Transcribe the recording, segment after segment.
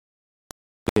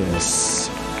Yes.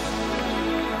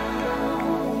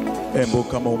 Embu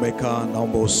kama umekaa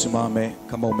naomba usimame.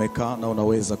 Kama umekaa na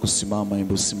unaweza kusimama,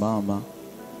 embu simama.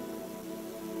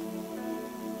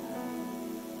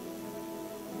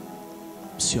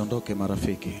 Msiondoke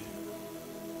marafiki.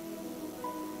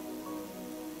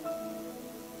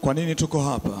 Kwa nini tuko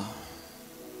hapa?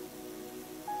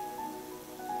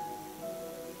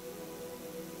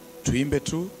 Tuimbe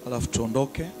tu alafu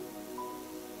tuondoke?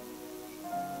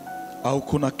 Au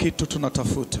kuna kitu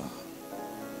tunatafuta?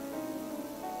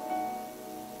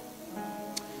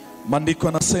 Maandiko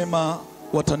yanasema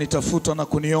watanitafuta na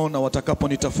kuniona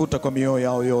watakaponitafuta kwa mioyo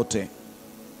yao yote.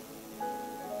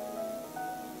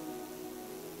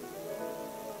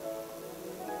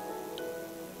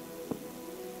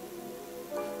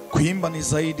 Kuimba ni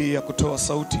zaidi ya kutoa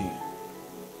sauti.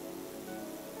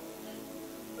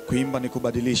 Kuimba ni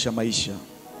kubadilisha maisha.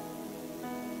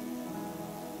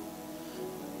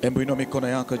 Embu inua mikono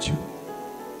yako juu.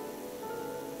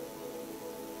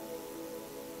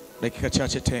 Dakika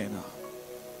chache tena.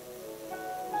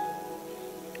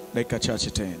 Dakika chache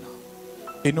tena.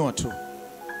 Inua tu.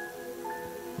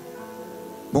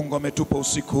 Mungu ametupa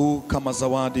usiku huu kama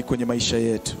zawadi kwenye maisha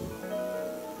yetu.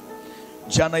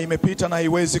 Jana imepita na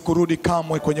haiwezi kurudi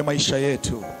kamwe kwenye maisha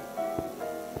yetu.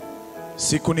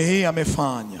 Siku ni hii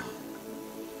amefanya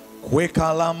kuweka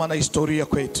alama na historia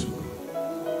kwetu.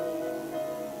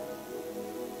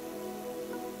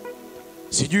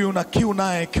 Sijui una kiu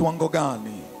naye kiwango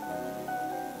gani.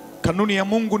 Kanuni ya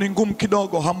Mungu ni ngumu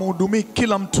kidogo, hamhudumii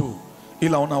kila mtu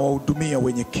ila unawahudumia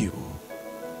wenye kiu.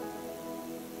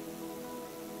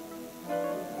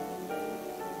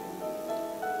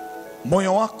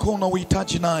 Moyo wako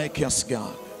unauhitaji naye kiasi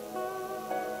gani?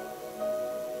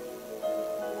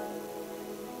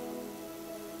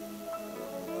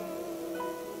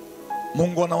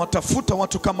 Mungu anawatafuta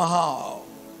watu kama hao,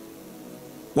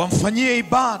 wamfanyie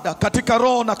ibada katika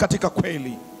roho na katika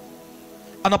kweli.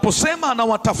 Anaposema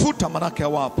anawatafuta, manake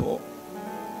hawapo,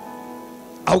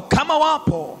 au kama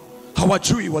wapo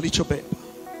hawajui walichobeba.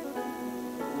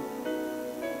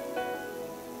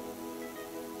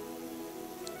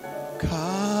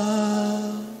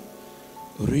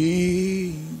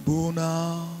 Karibu na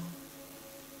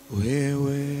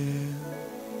wewe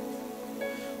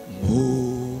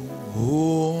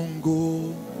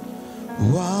Mungu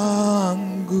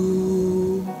wangu,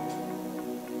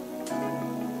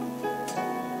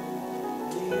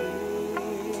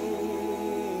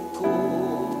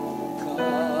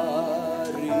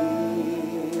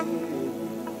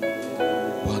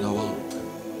 Bwana wangu.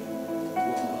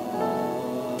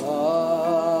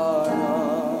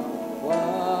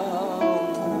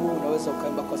 Unaweza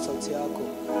ukaimba kwa sauti yako.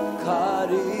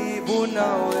 Karibu na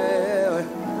wewe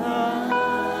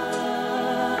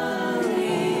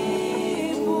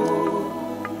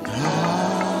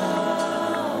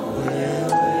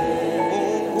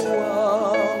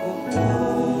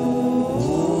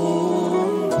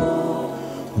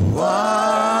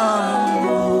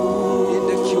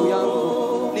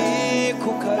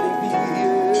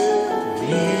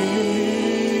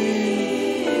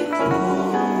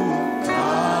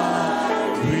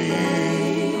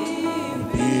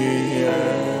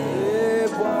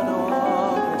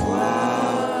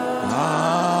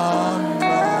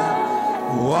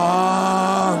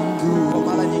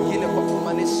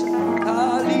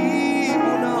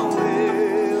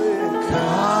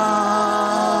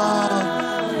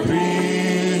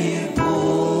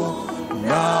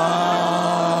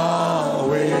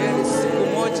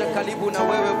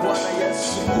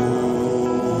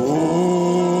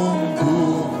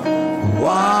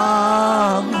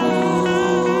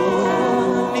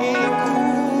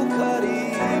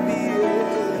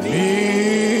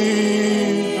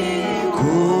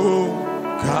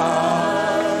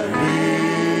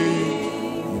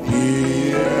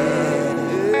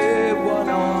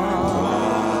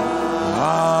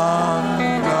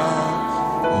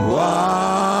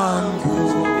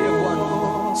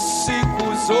siku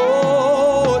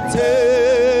zote.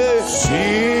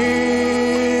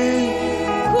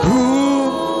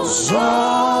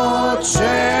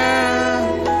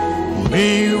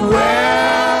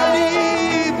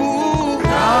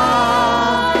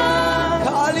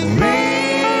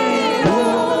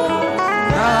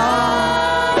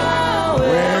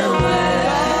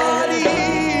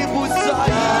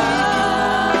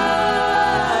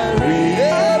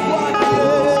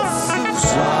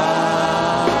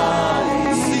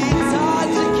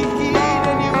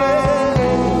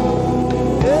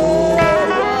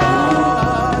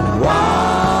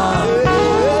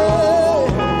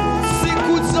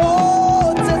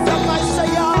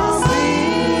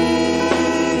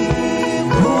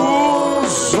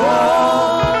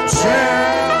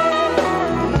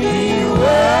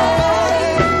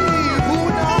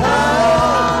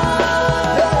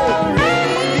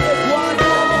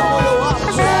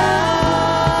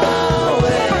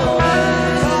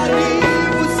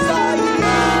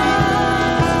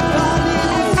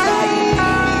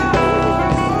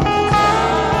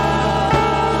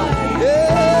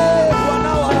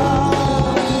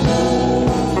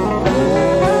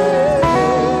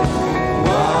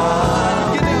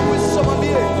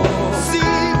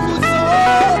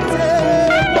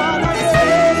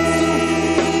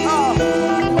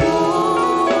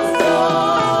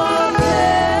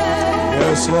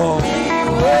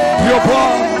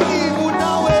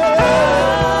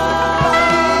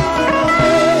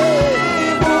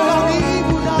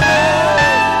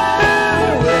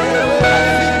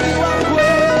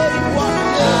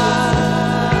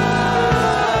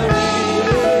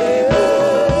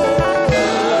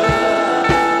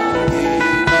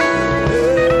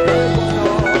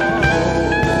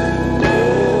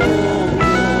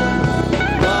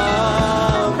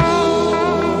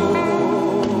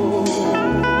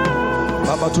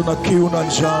 tuna kiu na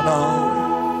njaa nawe.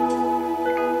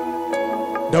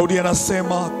 Daudi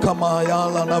anasema kama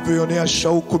ayala anavyoionea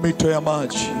shauku mito ya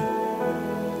maji,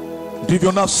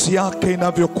 ndivyo nafsi yake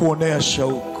inavyokuonea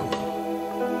shauku.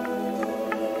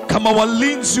 Kama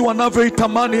walinzi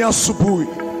wanavyoitamani asubuhi,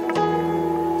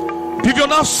 ndivyo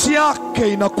nafsi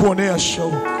yake inakuonea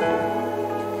shauku.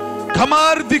 Kama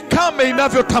ardhi kame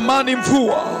inavyotamani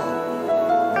mvua,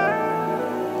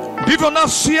 ndivyo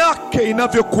nafsi yake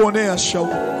inavyokuonea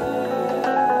shauku.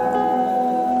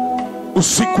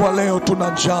 Usiku wa leo tuna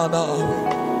njaa nawe.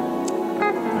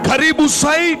 Karibu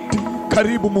zaidi,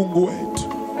 karibu Mungu wetu.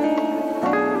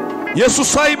 Yesu,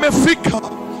 saa imefika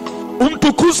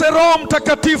umtukuze Roho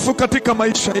Mtakatifu katika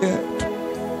maisha yetu.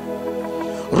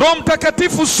 Roho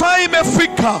Mtakatifu, saa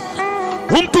imefika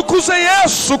umtukuze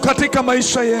Yesu katika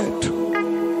maisha yetu.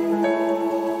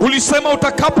 Ulisema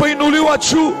utakapoinuliwa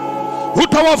juu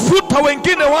utawavuta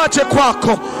wengine waje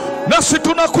kwako. Nasi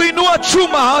tunakuinua juu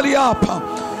mahali hapa.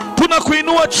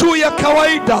 Tunakuinua juu ya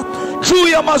kawaida, juu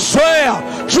ya mazoea,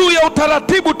 juu ya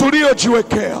utaratibu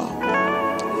tuliojiwekea,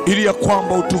 ili ya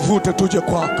kwamba utuvute tuje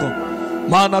kwako.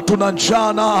 Maana tuna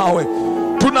njaa nawe,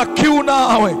 tuna kiu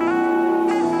nawe.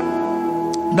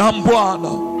 Na Bwana,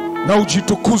 na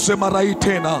ujitukuze mara hii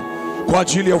tena kwa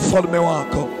ajili ya ufalme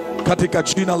wako, katika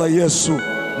jina la Yesu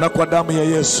na kwa damu ya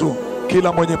Yesu.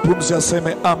 Kila mwenye pumzi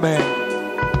aseme amen.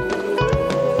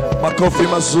 Makofi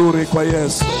mazuri kwa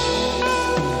Yesu.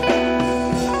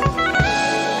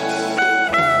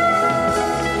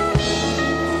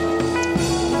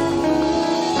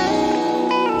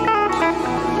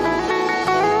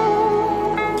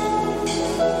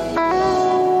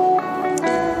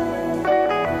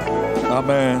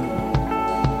 Amen.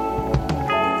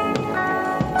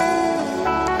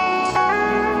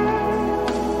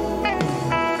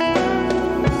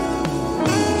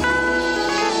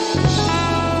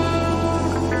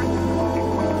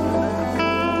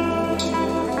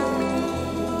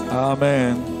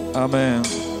 Amen. Amen.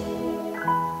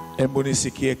 Hebu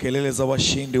nisikie kelele za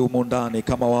washindi humu ndani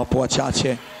kama wapo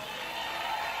wachache.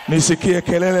 Nisikie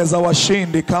kelele za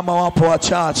washindi kama wapo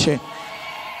wachache.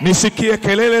 Nisikie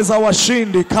kelele za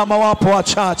washindi kama wapo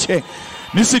wachache.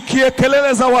 Nisikie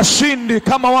kelele za washindi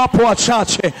kama wapo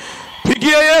wachache.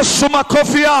 Pigie Yesu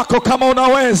makofi yako kama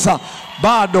unaweza.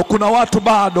 Bado kuna watu,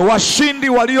 bado washindi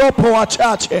waliopo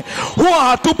wachache. Huwa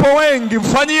hatupo wengi.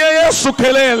 Mfanyie Yesu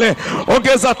kelele.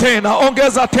 Ongeza tena,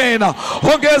 ongeza tena,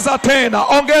 ongeza tena,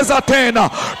 ongeza tena.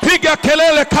 Piga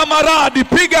kelele kama radi,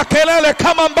 piga kelele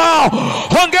kama mbao.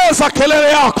 Ongeza kelele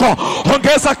yako,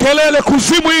 ongeza kelele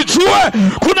kuzimu ijue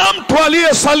kuna mtu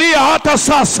aliyesalia hata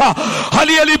sasa,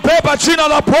 aliyelibeba jina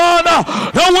la Bwana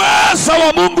na uweza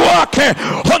wa Mungu wake.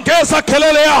 Ongeza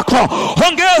kelele yako,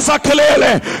 ongeza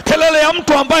kelele, kelele ya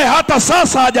mtu ambaye hata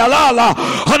sasa hajalala.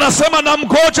 Anasema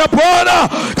namgoja Bwana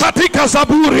katika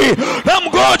Zaburi,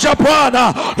 namgoja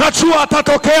Bwana, najua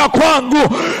atatokea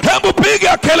kwangu. Hebu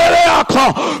piga kelele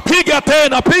yako, piga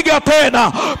tena, piga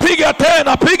tena, piga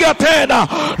tena, piga tena.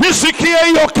 Nisikie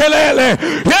hiyo kelele.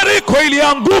 Yeriko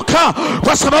ilianguka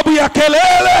kwa sababu ya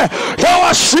kelele ya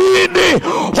washindi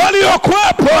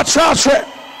waliokuwepo wachache.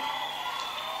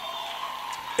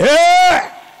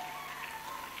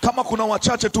 Kama kuna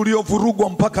wachache tuliovurugwa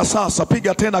mpaka sasa,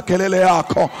 piga tena kelele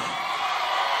yako.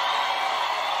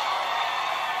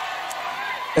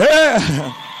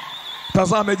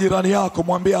 Tazame jirani yako,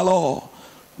 mwambie alo,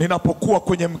 ninapokuwa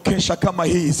kwenye mkesha kama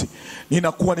hizi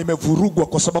ninakuwa nimevurugwa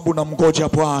kwa sababu namngoja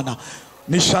Bwana.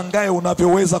 Nishangae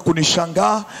unavyoweza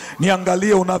kunishangaa,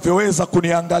 niangalie unavyoweza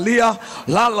kuniangalia,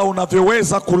 lala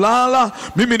unavyoweza kulala.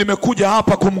 Mimi nimekuja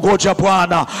hapa kumngoja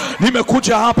Bwana,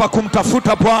 nimekuja hapa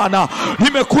kumtafuta Bwana,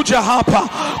 nimekuja hapa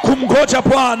kumngoja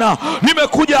Bwana,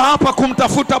 nimekuja hapa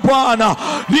kumtafuta Bwana.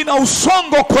 Nina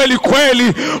usongo kweli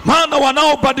kweli, maana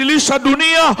wanaobadilisha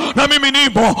dunia na mimi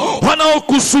nimo,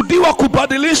 wanaokusudiwa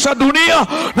kubadilisha dunia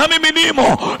na mimi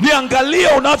nimo. Niangalie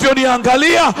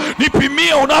unavyoniangalia,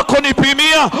 nipimie unakonipimia.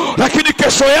 Lakini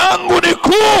kesho yangu ni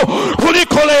kuu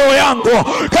kuliko leo yangu.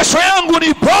 Kesho yangu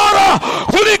ni bora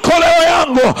kuliko leo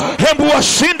yangu. Hebu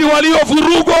washindi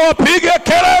waliovurugwa wapige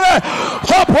kelele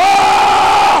hapo.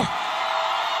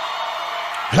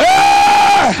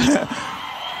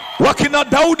 Wakina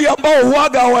Daudi ambao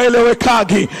huaga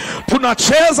hawaelewekagi.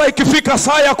 Tunacheza ikifika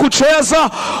saa ya kucheza,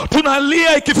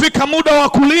 tunalia ikifika muda wa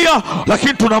kulia,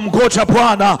 lakini tunamngoja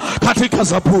Bwana katika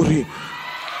Zaburi.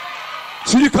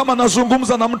 Sijui kama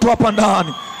nazungumza na mtu hapa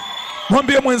ndani.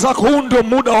 Mwambie mwenzako, huu ndio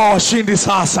muda wa washindi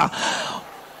sasa.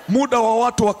 Muda wa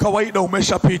watu wa kawaida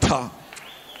umeshapita.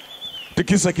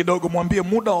 Tikisa kidogo, mwambie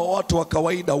muda wa watu wa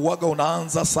kawaida uwaga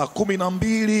unaanza saa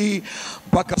 12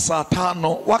 mpaka saa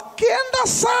 5. Wakienda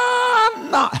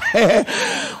sana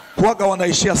waga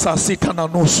wanaishia saa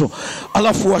 6:30.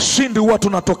 Alafu washindi huwa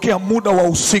tunatokea muda wa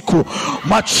usiku,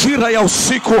 majira ya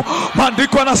usiku.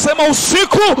 Maandiko yanasema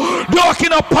usiku ndio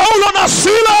wakina Paulo na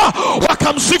Sila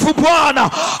wakamsifu Bwana.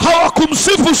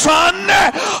 Hawakumsifu saa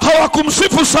 4,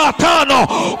 hawakumsifu saa 5.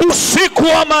 Usiku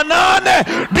wa manane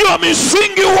ndio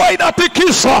misingi huwa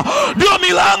inatikiswa, ndio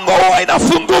milango huwa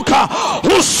inafunguka.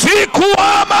 Usiku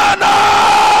wa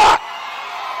manane.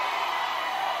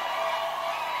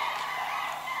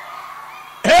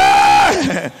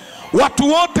 Watu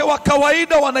wote wa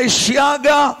kawaida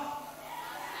wanaishiaga.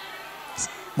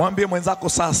 Mwambie mwenzako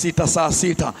saa 6, saa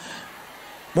 6.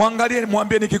 Mwangalie,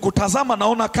 mwambie nikikutazama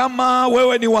naona kama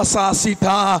wewe ni wa saa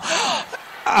 6.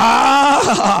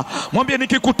 Mwambie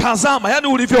nikikutazama, yani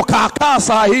ulivyokaa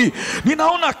saa hii,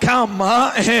 ninaona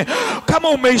kama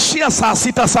umeishia saa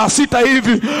 6, saa 6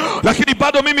 hivi, lakini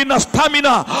bado mimi na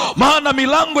stamina. Maana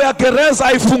milango ya gereza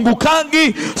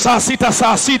haifungukagi saa 6,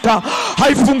 saa 6,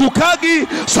 haifungukagi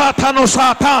saa 5,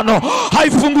 saa 5,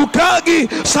 haifungukagi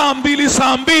saa 2,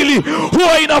 saa 2.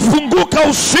 Huwa inafunguka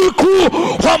usiku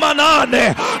wa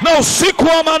manane, na usiku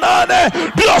wa manane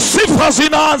ndio sifa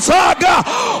zinaanzaga.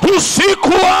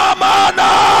 Usiku wa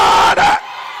manane.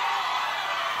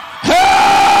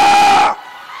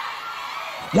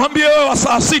 Mwambie wewe wa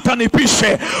saa 6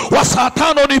 nipishe, wa saa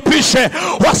 5 nipishe,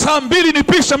 wa saa 2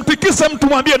 nipishe. Mtikise mtu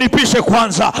mwambie nipishe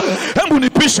kwanza. Hebu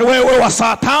nipishe wewe wa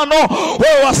saa 5,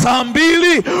 wewe wa saa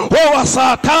 2, wewe wa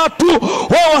saa 3,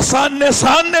 wewe wa saa 4,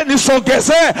 saa 4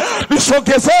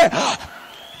 nisogeze.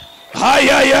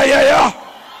 Haya.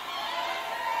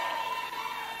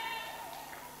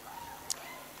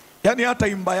 Yani hata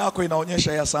imba yako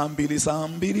inaonyesha ya saa 2, saa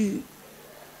 2,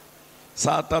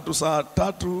 saa 3, saa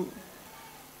 3.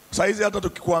 Saizi hata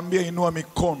tukikwambia inua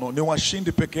mikono, ni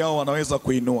washindi peke yao wanaweza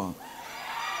kuinua.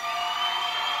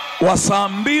 Wa saa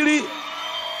 2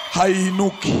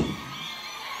 haiinuki.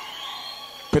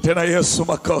 Petena Yesu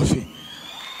makofi.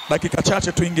 Dakika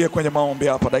chache tuingie kwenye maombi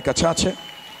hapa, dakika chache.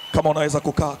 Kama unaweza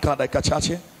kukaa dakika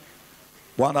chache.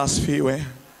 Bwana asifiwe.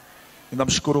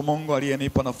 Ninamshukuru Mungu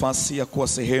aliyenipa nafasi ya kuwa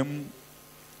sehemu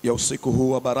ya usiku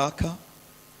huu wa baraka.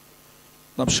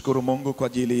 Namshukuru Mungu kwa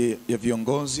ajili ya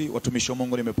viongozi, watumishi wa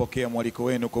Mungu. Nimepokea mwaliko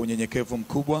wenu kwa unyenyekevu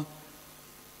mkubwa.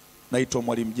 Naitwa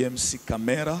Mwalimu James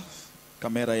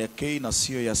kamera ya K na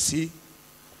sio ya C.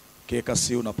 Kiweka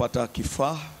C unapata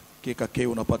kifaa, kiweka K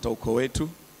unapata uko wetu.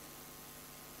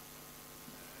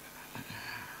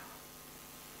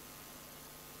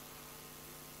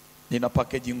 Nina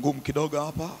package ngumu kidogo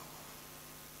hapa.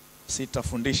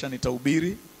 Sitafundisha,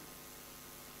 nitahubiri.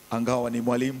 Angawa ni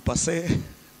mwalimu pase.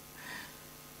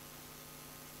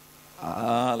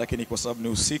 Lakini kwa sababu ni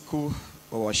usiku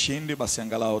wa washindi, basi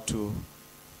angalau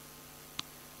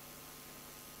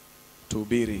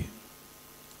tuhubiri.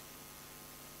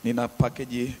 Nina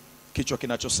package kichwa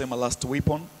kinachosema last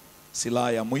weapon,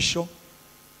 silaha ya mwisho.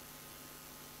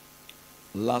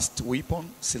 Last weapon,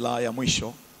 silaha ya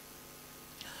mwisho.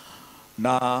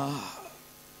 Na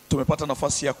tumepata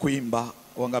nafasi ya kuimba.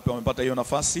 Wangapi wamepata hiyo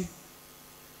nafasi?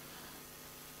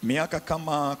 Miaka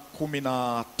kama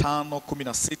 15,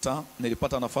 16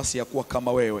 nilipata nafasi ya kuwa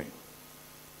kama wewe.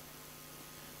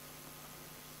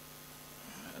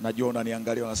 Najua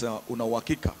unaniangalia unasema una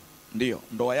uhakika? Ndio,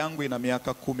 ndoa yangu ina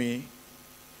miaka 13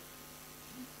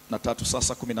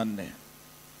 sasa 14.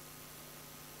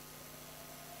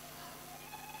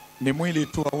 Ni mwili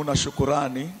tu hauna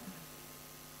shukurani,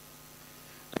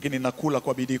 lakini nakula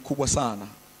kwa bidii kubwa sana.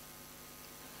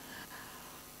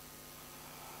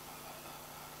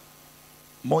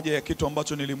 Moja ya kitu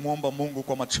ambacho nilimuomba Mungu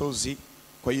kwa machozi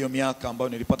kwa hiyo miaka ambayo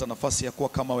nilipata nafasi ya kuwa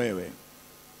kama wewe,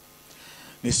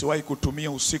 nisiwahi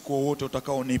kutumia usiku wowote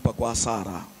utakaonipa kwa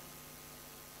hasara.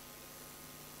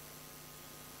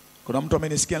 Kuna mtu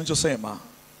amenisikia nilichosema?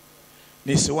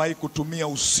 Nisiwahi kutumia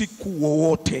usiku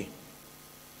wowote.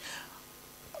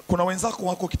 Kuna wenzako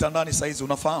wako kitandani saizi,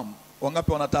 unafahamu?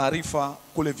 Wangapi wana taarifa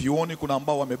kule vioni kuna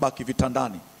ambao wamebaki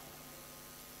vitandani?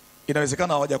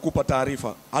 Inawezekana hawajakupa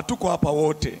taarifa. Hatuko hapa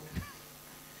wote.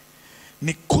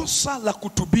 Ni kosa la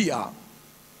kutubia.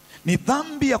 Ni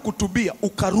dhambi ya kutubia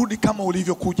ukarudi kama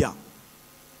ulivyokuja.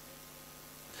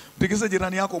 Mtikise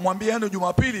jirani yako, mwambie yani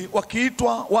Jumapili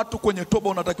wakiitwa watu kwenye toba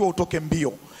unatakiwa utoke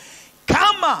mbio.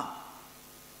 Kama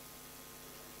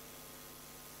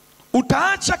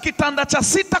utaacha kitanda cha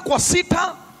 6 kwa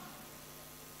 6,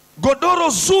 godoro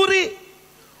zuri,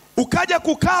 ukaja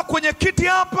kukaa kwenye kiti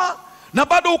hapa na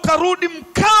bado ukarudi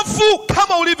mkavu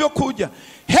kama ulivyokuja,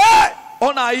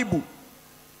 ona aibu.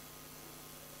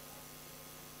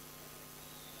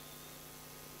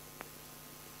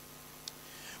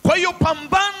 Kwa hiyo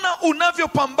pambana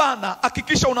unavyopambana,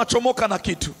 hakikisha unachomoka na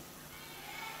kitu.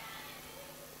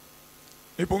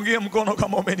 Nipungie mkono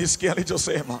kama umenisikia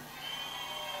alichosema.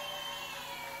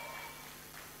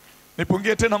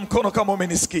 Nipungie tena mkono kama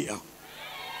umenisikia.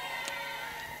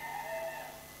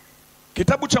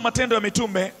 Kitabu cha Matendo ya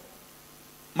Mitume,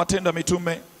 Matendo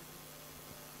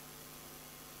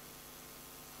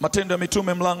ya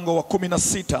Mitume mlango wa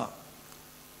 16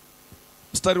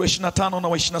 mstari wa 25 na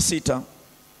wa 26.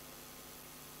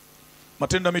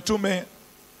 Matendo ya Mitume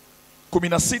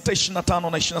 16,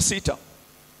 25 na 26.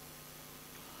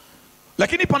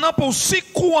 Lakini panapo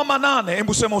usiku wa manane,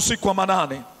 hebu sema usiku wa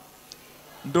manane.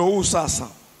 Ndio huu sasa.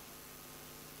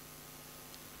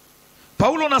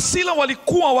 Paulo na Sila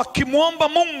walikuwa wakimwomba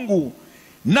Mungu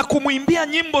na kumwimbia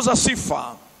nyimbo za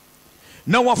sifa,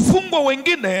 na wafungwa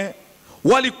wengine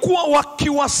walikuwa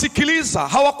wakiwasikiliza.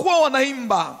 Hawakuwa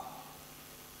wanaimba,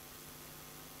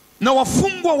 na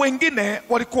wafungwa wengine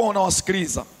walikuwa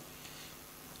wanawasikiliza.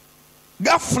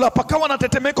 Ghafla pakawa na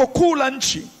tetemeko kuu la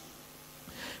nchi,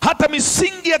 hata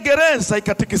misingi ya gereza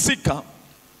ikatikisika,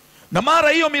 na mara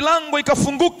hiyo milango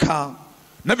ikafunguka,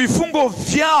 na vifungo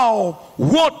vyao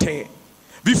wote,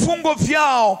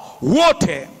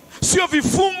 sio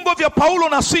vifungo vya Paulo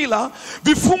na Sila,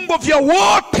 vifungo vya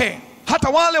wote, hata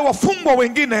wale wafungwa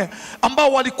wengine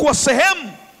ambao walikuwa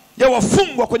sehemu ya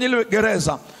wafungwa kwenye ile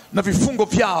gereza, na vifungo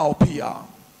vyao pia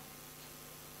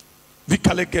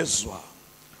vikalegezwa.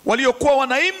 Waliokuwa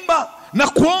wanaimba na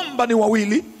kuomba ni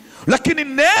wawili, lakini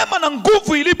neema na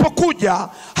nguvu ilipokuja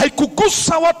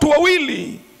haikugusa watu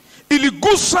wawili,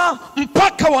 iligusa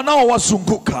mpaka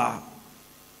wanaowazunguka.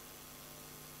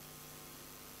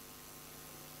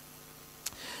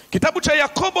 Kitabu cha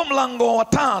Yakobo mlango wa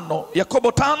 5, Yakobo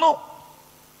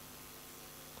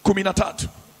 5:13.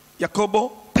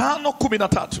 Yakobo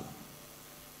 5:13.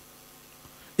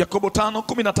 Yakobo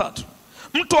 5:13.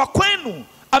 Mtu wa kwenu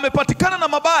amepatikana na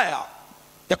mabaya.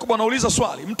 Yakobo anauliza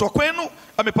swali, mtu wa kwenu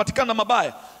amepatikana na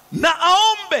mabaya, na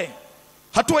aombe.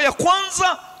 Hatua ya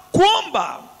kwanza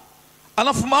kuomba.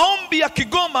 Alafu maombi ya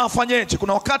kigoma afanyeje?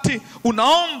 Kuna wakati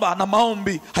unaomba na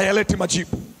maombi hayaleti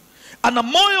majibu. Ana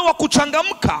moyo wa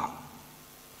kuchangamka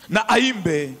na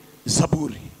aimbe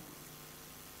zaburi.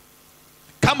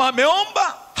 Kama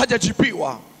ameomba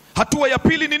hajajibiwa, hatua ya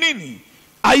pili ni nini?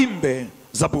 Aimbe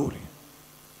zaburi.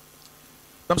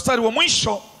 Na mstari wa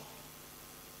mwisho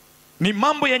ni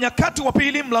Mambo ya Nyakati wa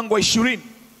Pili mlango wa 20.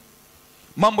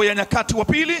 Mambo ya Nyakati wa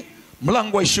Pili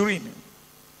mlango wa 20.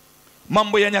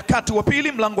 Mambo ya Nyakati wa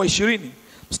Pili mlango wa 20.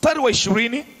 Mstari wa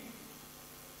 20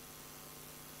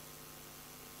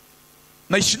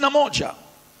 na 21.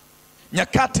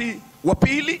 Nyakati wa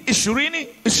Pili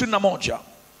 20:21.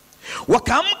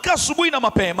 Wakaamka asubuhi na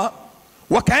mapema,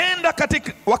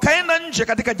 wakaenda nje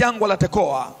katika jangwa la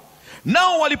Tekoa.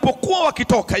 Nao walipokuwa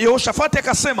wakitoka, Yehoshafati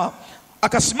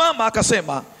akasimama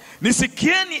akasema,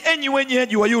 nisikieni enyi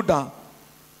wenyeji wa Yuda,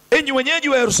 enyi wenyeji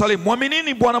wa Yerusalemu,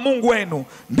 muaminini Bwana Mungu wenu,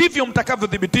 ndivyo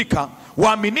mtakavyothibitika,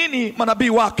 waaminini manabii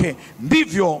wake,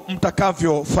 ndivyo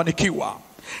mtakavyofanikiwa.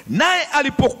 Naye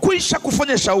alipokwisha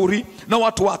kufanya shauri na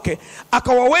watu wake,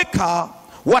 akawaweka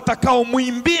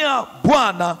watakaomwimbia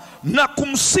Bwana na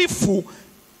kumsifu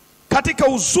katika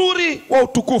uzuri wa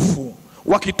utukufu,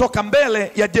 wakitoka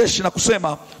mbele ya jeshi na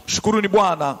kusema, mshukuruni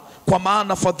Bwana, kwa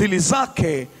maana fadhili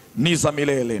zake ni za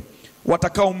milele.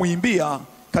 Watakaomwimbia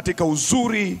katika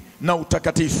uzuri na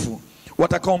utakatifu,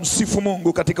 watakaomsifu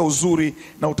Mungu katika uzuri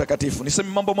na utakatifu. Niseme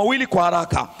mambo mawili kwa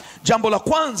haraka. Jambo la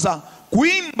kwanza,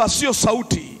 kuimba sio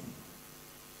sauti.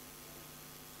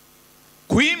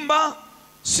 Kuimba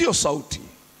sio sauti.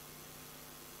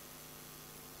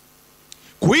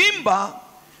 Kuimba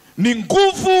ni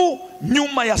nguvu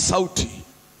nyuma ya sauti.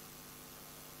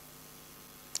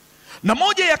 Na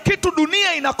moja ya kitu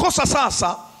dunia inakosa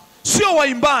sasa sio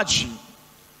waimbaji.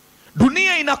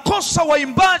 Dunia inakosa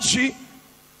waimbaji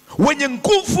wenye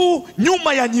nguvu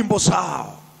nyuma ya nyimbo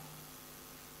zao.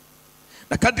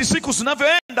 Na kadri siku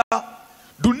zinavyoenda,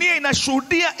 dunia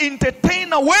inashuhudia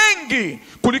entertainer wengi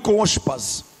kuliko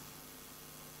worshipers.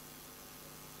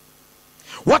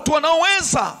 Watu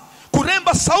wanaoweza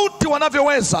kuremba sauti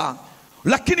wanavyoweza,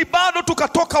 lakini bado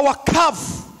tukatoka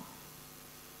wakavu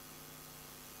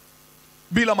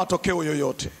bila matokeo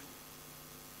yoyote.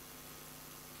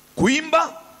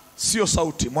 Kuimba sio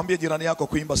sauti. Mwambie jirani yako,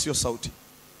 kuimba sio sauti.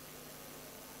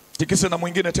 Tikise na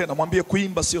mwingine tena, mwambie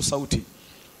kuimba sio sauti.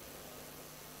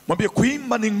 Mwambie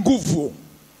kuimba ni nguvu.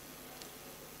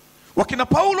 Wakina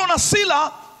Paulo na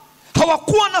Sila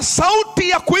hawakuwa na sauti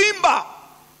ya kuimba.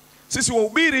 Sisi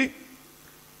wahubiri,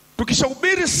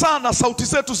 tukishahubiri sana, sauti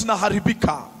zetu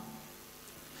zinaharibika.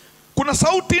 Kuna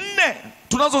sauti 4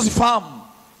 tunazozifahamu.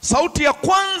 sauti ya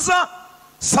kwanza,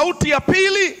 sauti ya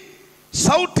pili,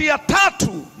 sauti ya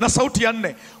tatu na sauti ya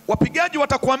nne. Wapigaji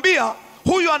watakwambia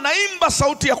huyu anaimba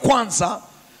sauti ya kwanza,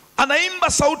 anaimba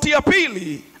sauti ya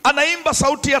pili, anaimba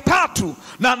sauti ya tatu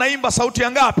na anaimba sauti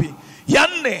ya ngapi? Ya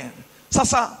nne.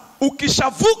 Sasa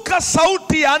ukishavuka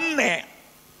sauti ya nne,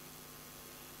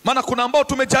 maana kuna ambao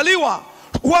tumejaliwa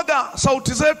huaga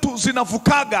sauti zetu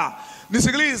zinavukaga.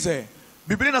 Nisikilize,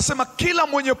 Biblia inasema kila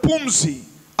mwenye pumzi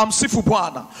amsifu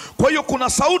Bwana. Kwa hiyo kuna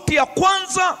sauti ya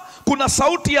kwanza, kuna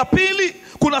sauti ya pili,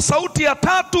 kuna sauti ya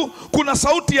tatu, kuna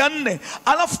sauti ya nne.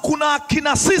 Alafu kuna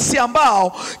akina sisi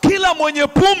ambao kila mwenye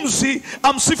pumzi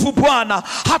amsifu Bwana.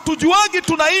 Hatujuagi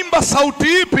tunaimba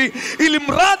sauti ipi, ili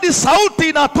mradi sauti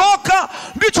inatoka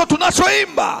ndicho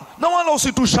tunachoimba. Na wala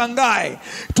usitushangae,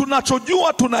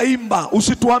 tunachojua tunaimba,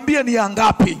 usituambie ni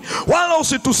ngapi, wala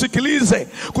usitusikilize.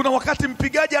 Kuna wakati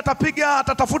mpigaji atapiga,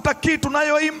 atatafuta kitu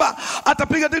nayoimba,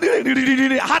 atapiga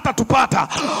hata tupata,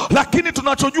 lakini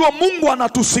tunachojua Mungu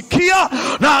anatusikia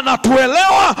na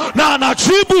anatuelewa na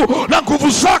anajibu na nguvu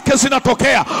zake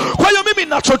zinatokea. Kwa hiyo mimi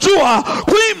ninachojua,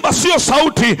 kuimba sio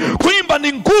sauti, kuimba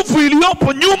ni nguvu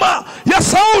iliyopo nyuma ya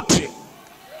sauti.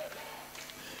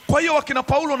 Kwa hiyo wakina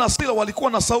Paulo na Sila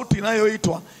walikuwa na sauti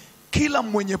inayoitwa kila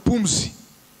mwenye pumzi.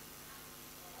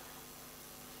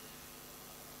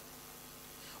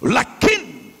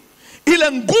 Lakini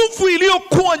ile nguvu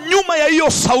iliyokuwa nyuma ya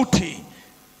hiyo sauti,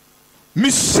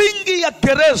 misingi ya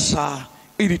gereza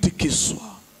ilitikiswa.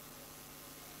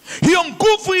 Hiyo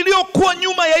nguvu iliyokuwa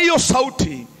nyuma ya hiyo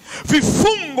sauti,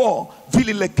 vifungo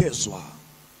vililegezwa.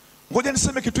 Ngoja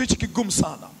niseme kitu hichi kigumu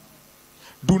sana.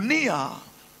 Dunia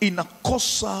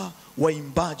inakosa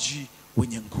waimbaji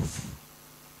wenye nguvu.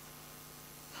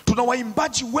 Tuna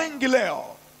waimbaji wengi leo,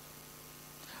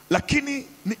 lakini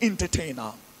ni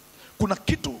entertainer. Kuna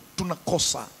kitu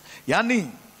tunakosa.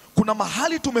 Yaani kuna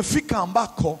mahali tumefika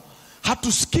ambako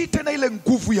hatusikii tena ile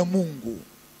nguvu ya Mungu.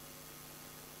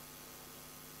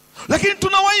 Lakini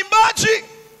tuna waimbaji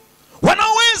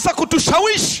wanaweza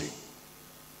kutushawishi.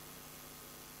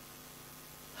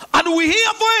 And we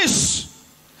hear voice.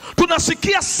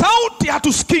 Tunasikia sauti,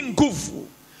 hatusikii nguvu.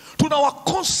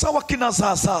 Tunawakosa wakina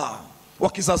Zaza wa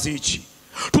kizazi hichi.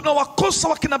 Tunawakosa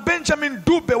wakina Benjamin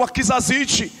Dube wa kizazi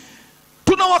hichi.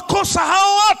 Tunawakosa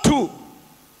hao watu.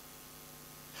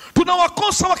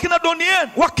 Tunawakosa wakina Donien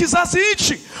wa kizazi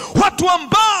hichi. Watu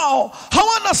ambao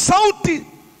hawana sauti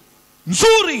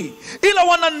nzuri, ila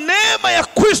wana neema ya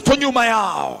Kristo nyuma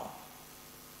yao.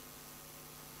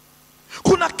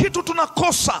 Kuna kitu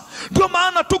tunakosa. Ndio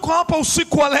maana tuko hapa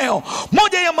usiku wa leo.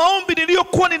 Moja ya maombi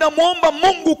niliyokuwa ninamuomba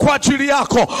Mungu kwa ajili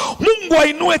yako, Mungu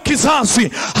ainue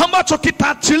kizazi ambacho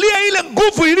kitaachilia ile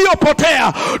nguvu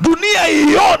iliyopotea, dunia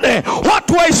ione,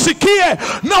 watu waisikie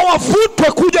na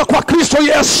wavutwe kuja kwa Kristo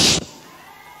Yesu.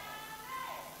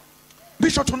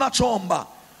 Ndicho tunachoomba.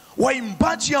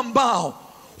 Waimbaji ambao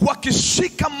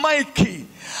wakishika maiki,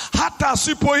 hata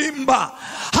asipoimba,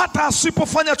 hata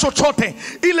asipofanya chochote,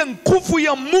 ile nguvu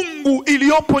ya Mungu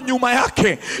iliyopo nyuma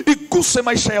yake iguse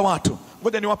maisha ya watu.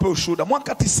 Ngoja niwape ushuhuda.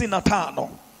 Mwaka 95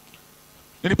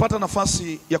 nilipata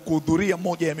nafasi ya kuhudhuria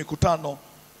moja ya mikutano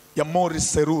ya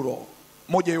Morris Seruro,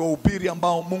 moja ya wahubiri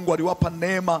ambao Mungu aliwapa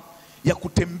neema ya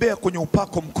kutembea kwenye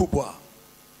upako mkubwa.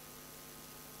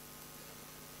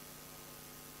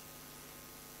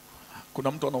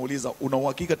 Kuna mtu anauliza, una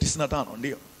uhakika 95?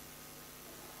 Ndio.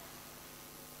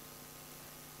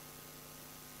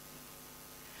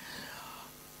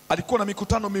 Alikuwa na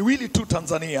mikutano miwili tu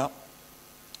Tanzania,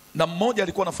 na mmoja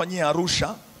alikuwa anafanyia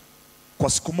Arusha kwa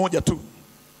siku moja tu.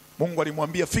 Mungu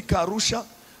alimwambia fika Arusha,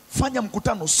 fanya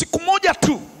mkutano siku moja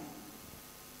tu,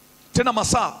 tena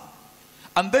masaa,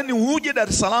 and then uje Dar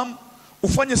es Salaam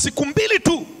ufanye siku mbili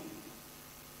tu.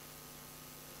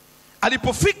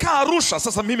 Alipofika Arusha,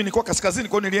 sasa mimi nilikuwa kaskazini,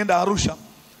 kwa nilienda Arusha.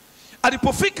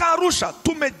 Alipofika Arusha,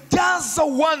 tumejaza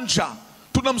uwanja,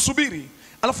 tunamsubiri.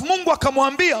 Alafu Mungu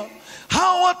akamwambia,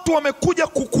 hawa watu wamekuja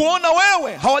kukuona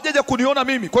wewe, hawajaja kuniona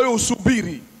mimi, kwa hiyo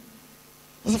usubiri.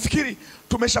 Sasa fikiri,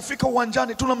 tumeshafika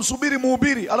uwanjani, tunamsubiri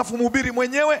mhubiri, alafu mhubiri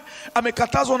mwenyewe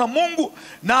amekatazwa na Mungu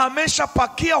na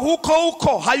ameshapakia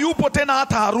huko, hayupo tena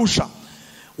hata Arusha.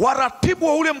 Waratibu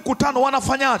wa ule mkutano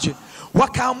wanafanyaje?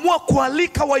 Wakaamua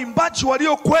kualika waimbaji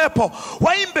waliokuwepo,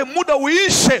 waimbe muda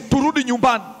uishe, turudi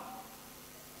nyumbani.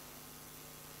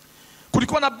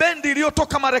 Kulikuwa na bendi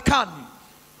iliyotoka Marekani,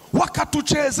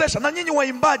 wakatuchezesha. Na nyinyi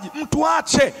waimbaji,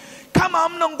 mtuache. Kama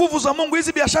hamna nguvu za Mungu,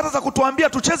 hizi biashara za kutuambia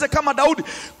tucheze kama Daudi,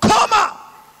 koma.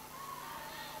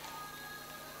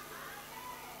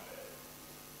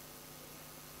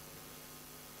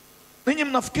 Ninyi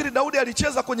mnafikiri Daudi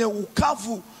alicheza kwenye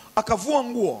ukavu akavua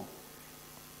nguo?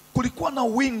 Kulikuwa na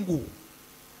wingu.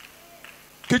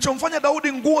 Kilichomfanya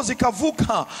Daudi nguo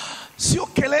zikavuka sio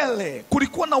kelele,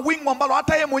 kulikuwa na wingu ambalo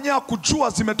hata yeye mwenyewe hakujua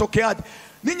zimetokeaje.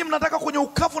 Ninyi mnataka kwenye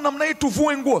ukavu namna hii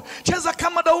tuvue nguo? Cheza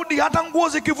kama Daudi hata nguo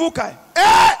zikivuka.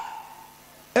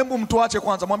 Hebu mtu ache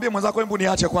kwanza, mwambie mwenzako hebu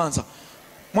niache kwanza.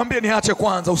 Mwambie niache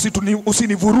kwanza,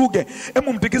 usinivuruge.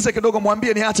 Hebu mtikise kidogo,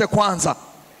 mwambie niache kwanza.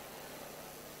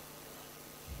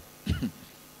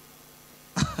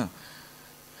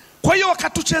 Kwa hiyo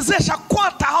wakatuchezesha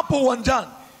kwata hapo uwanjani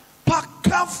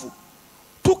pakavu,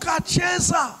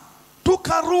 tukacheza,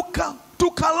 tukaruka,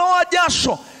 tukaloa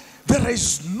jasho. There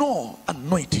is no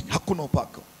anointing, hakuna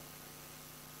upako.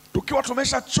 Tukiwa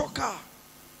tumeshachoka,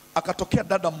 akatokea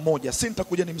dada mmoja, si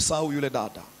nitakuja nimsahau yule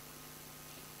dada.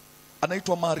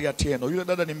 Anaitwa Maria Tieno, yule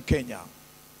dada ni Mkenya.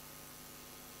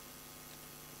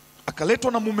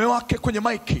 Akaletwa na mume wake kwenye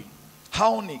maiki,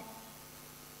 haoni.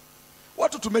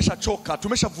 Watu tumeshachoka,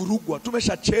 tumeshavurugwa,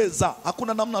 tumeshacheza,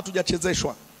 hakuna namna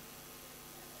hatujachezeshwa.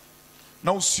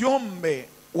 Na usiombe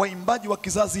waimbaji wa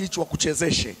kizazi hicho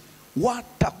wakuchezeshe,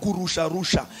 watakurusha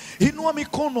rusha. Inua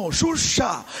mikono,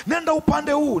 shusha, nenda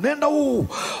upande huu, nenda huu,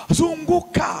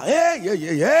 zunguka.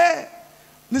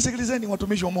 Nisikilizeni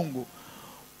watumishi wa Mungu,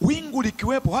 wingu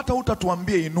likiwepo hata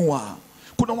hutatuambie inua.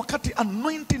 Kuna wakati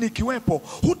anointing ikiwepo,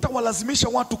 hutawalazimisha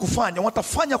watu kufanya,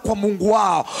 watafanya kwa Mungu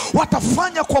wao,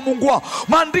 watafanya kwa Mungu wao.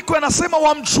 Maandiko yanasema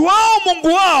wamjuao Mungu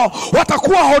wao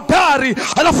watakuwa hodari,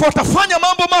 alafu watafanya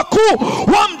mambo makuu.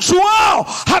 Wamjuao,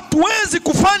 hatuwezi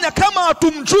kufanya kama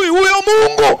hatumjui huyo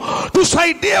Mungu.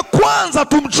 Tusaidie kwanza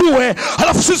tumjue,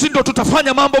 alafu sisi ndio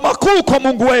tutafanya mambo makuu kwa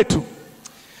Mungu wetu.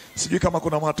 Sijui kama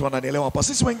kuna watu wananielewa hapa.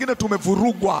 Sisi wengine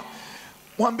tumevurugwa.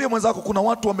 Mwambie mwenzako kuna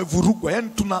watu wamevurugwa. Yaani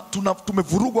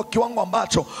tumevurugwa kiwango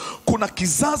ambacho kuna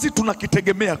kizazi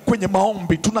tunakitegemea kwenye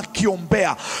maombi,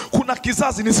 tunakiombea. Kuna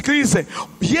kizazi, nisikilize,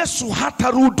 Yesu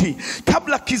hatarudi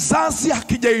kabla kizazi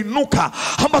hakijainuka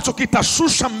ambacho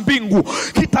kitashusha mbingu,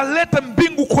 kitaleta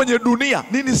mbingu kwenye dunia.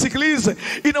 Nisikilize,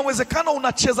 inawezekana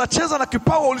unacheza cheza na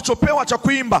kipawa ulichopewa cha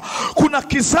kuimba. Kuna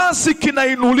kizazi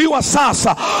kinainuliwa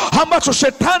sasa ambacho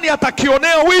shetani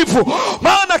atakionea wivu,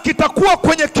 maana kitakuwa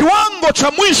kwenye kiwango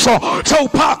cha mwisho cha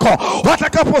upako.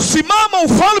 Watakaposimama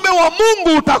ufalme wa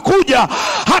Mungu utakuja,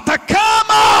 hata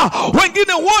kama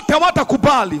wengine wote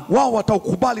hawatakubali, wao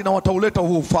wataukubali na watauleta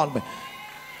huo ufalme.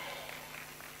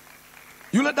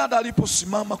 Yule dada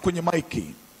aliposimama kwenye maiki,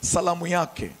 salamu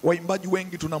yake, waimbaji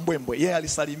wengi tunambwembwe, yeye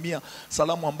alisalimia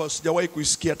salamu ambayo sijawahi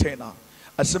kuisikia tena.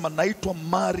 Alisema, naitwa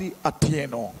Mari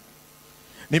Atieno,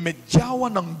 nimejawa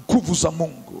na nguvu za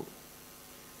Mungu.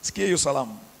 Sikia hiyo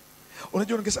salamu.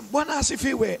 Unajua ningesema Bwana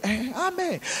asifiwe,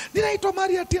 amen, ninaitwa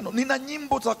Maria Tieno, nina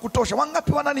nyimbo za kutosha,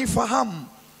 wangapi wananifahamu?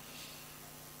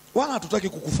 Wala hatutaki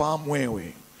kukufahamu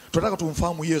wewe, tunataka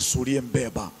tumfahamu Yesu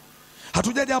uliyembeba.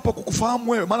 Hatujaje hapa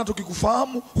kukufahamu wewe, maana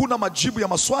tukikufahamu huna majibu ya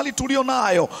maswali tulio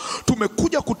nayo.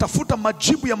 Tumekuja kutafuta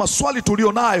majibu ya maswali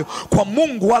tulio nayo kwa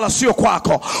Mungu, wala sio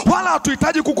kwako. Wala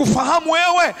hatuhitaji kukufahamu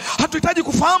wewe, hatuhitaji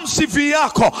kufahamu CV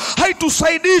yako,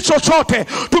 haitusaidii chochote.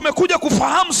 Tumekuja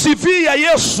kufahamu CV ya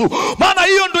Yesu, maana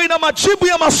hiyo ndio ina majibu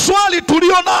ya maswali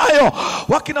tulio nayo.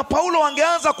 Wakina Paulo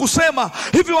wangeanza kusema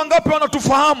hivi, wangapi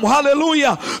wanatufahamu?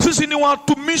 Haleluya, sisi ni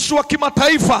watumishi wa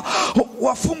kimataifa.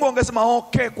 Wafungwa wangesema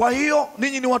okay, kwa hiyo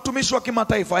ninyi ni watumishi wa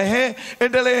kimataifa,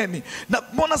 endeleeni. Na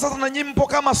mbona sasa na nyimbo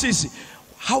kama sisi?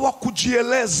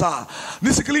 Hawakujieleza.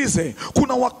 Nisikilize,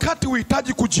 kuna wakati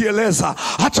uhitaji kujieleza,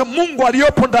 acha Mungu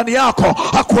aliyopo ndani yako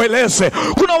akueleze.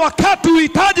 Kuna wakati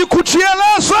uhitaji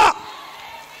kujieleza.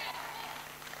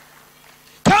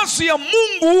 Kazi ya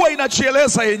Mungu huwa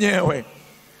inajieleza yenyewe.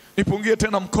 Nipungie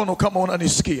tena mkono kama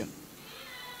unanisikia.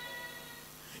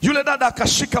 Yule dada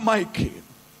akashika maiki.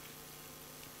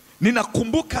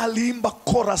 Ninakumbuka aliimba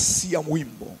korasi ya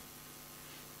wimbo,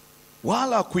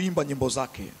 wala kuimba nyimbo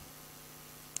zake,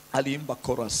 aliimba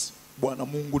korasi. Bwana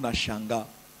Mungu na shangaa.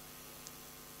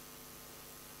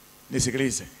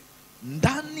 Nisikilize,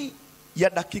 ndani ya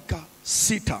dakika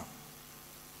 6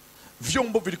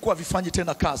 vyombo vilikuwa vifanyi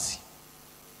tena kazi.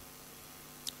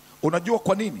 Unajua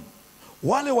kwa nini?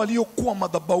 Wale waliokuwa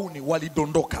madhabahuni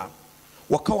walidondoka,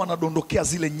 wakawa wanadondokea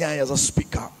zile nyaya za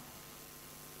speaker.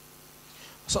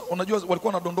 Sasa unajua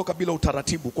walikuwa wanadondoka bila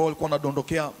utaratibu, kwa walikuwa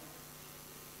wanadondokea.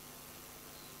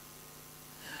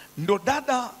 Ndio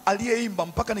dada aliyeimba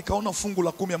mpaka nikaona fungu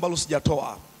la 10 ambalo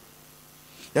sijatoa.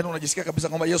 Yaani unajisikia kabisa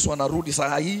kwamba Yesu anarudi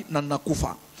saa hii na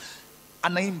ninakufa.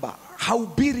 Anaimba,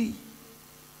 haubiri.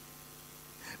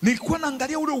 Nilikuwa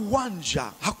naangalia ule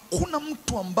uwanja, hakuna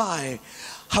mtu ambaye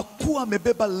hakuwa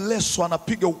amebeba leso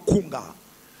anapiga ukunga.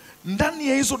 Ndani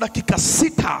ya hizo dakika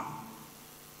 6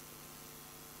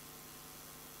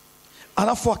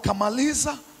 alafu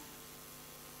akamaliza,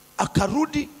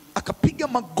 akarudi, akapiga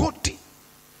magoti,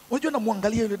 Unajua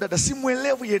namwangalia yule dada,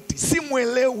 simuelewi eti,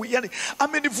 simuelewi, yani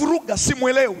amenivuruga,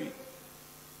 simuelewi.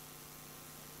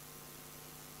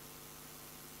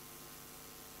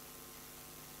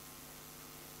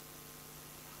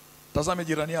 Tazame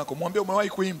jirani yako, mwambie umewahi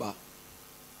kuimba.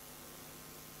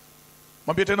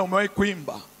 Mwambie tena umewahi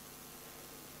kuimba.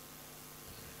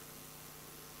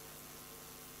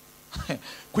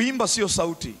 Kuimba sio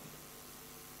sauti,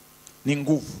 ni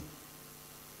nguvu.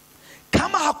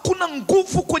 Kama hakuna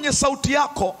nguvu kwenye sauti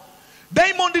yako,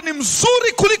 Diamond ni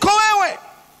mzuri kuliko wewe.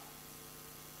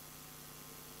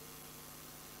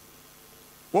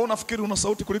 Wewe unafikiri una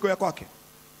sauti kuliko ya kwake?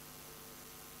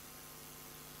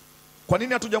 Kwa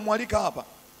nini hatujamwalika hapa?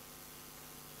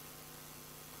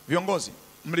 Viongozi,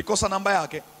 mlikosa namba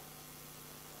yake.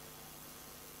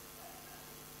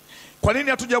 Kwa nini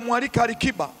hatujamwalika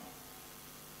Alikiba?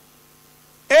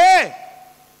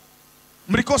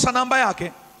 Mlikosa namba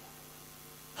yake.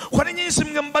 Kwa nini nyinyi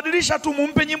mngembadilisha tu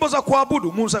mumpe nyimbo za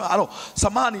kuabudu? Mungu alo,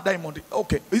 samani Diamond,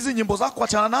 okay, hizi nyimbo zako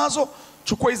achana nazo,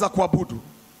 chukua hizi za kuabudu.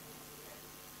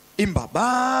 Imba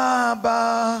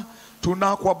Baba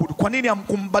tunakuabudu. Kwa nini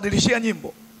hamkumbadilishia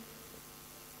nyimbo?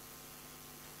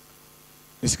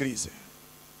 Nisikilize.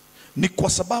 Ni kwa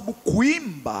sababu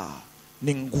kuimba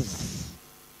ni nguvu.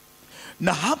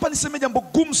 Na hapa niseme jambo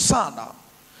gumu sana.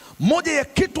 Moja ya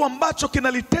kitu ambacho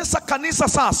kinalitesa kanisa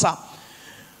sasa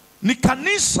ni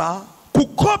kanisa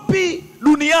kukopi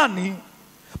duniani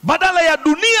badala ya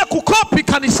dunia kukopi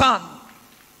kanisani.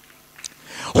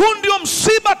 Huu ndio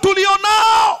msiba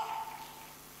tulionao.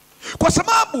 Kwa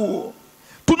sababu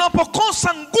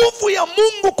tunapokosa nguvu ya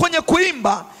Mungu kwenye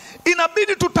kuimba,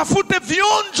 inabidi tutafute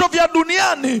vionjo vya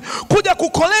duniani kuja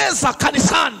kukoleza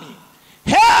kanisani.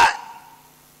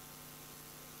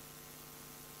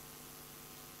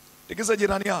 Tikiza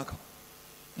jirani yako,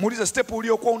 muulize step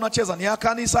uliokuwa unacheza ni ya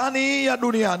kanisani ya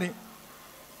duniani?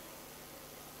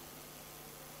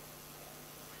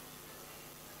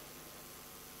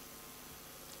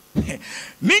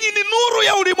 Ninyi ni nuru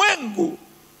ya ulimwengu.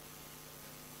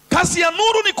 Kazi ya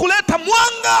nuru ni kuleta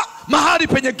mwanga mahali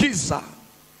penye giza.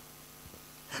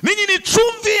 Ninyi ni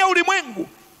chumvi ya ulimwengu.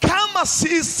 Kama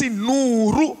sisi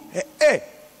nuru,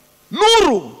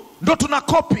 nuru ndo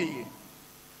tunakopi.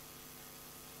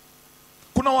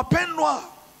 Kuna wapendwa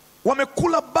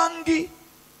wamekula bangi,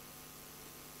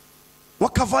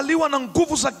 wakavaliwa na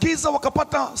nguvu za giza,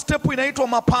 wakapata step inaitwa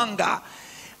mapanga.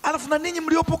 Alafu na ninyi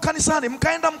mliopo kanisani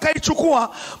mkaenda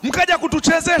mkaichukua, mkaja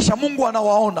kutuchezesha. Mungu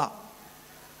anawaona.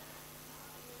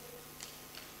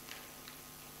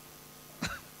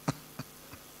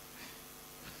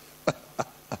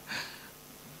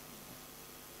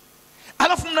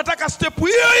 Alafu mnataka step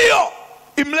hiyo hiyo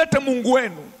imlete Mungu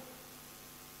wenu.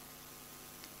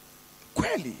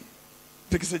 Kweli?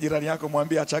 Tikise jirani yako,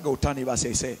 mwambie achaga utani basi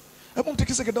aisee. Hebu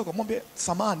mtikise kidogo, mwambie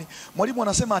samani, mwalimu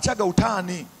anasema achaga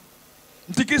utani.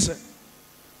 Mtikise.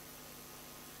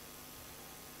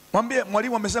 Mwambie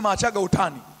mwalimu amesema achaga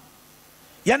utani.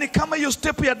 Yaani kama hiyo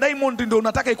step ya Diamond ndio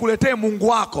unataka ikuletee Mungu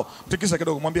wako, mtikise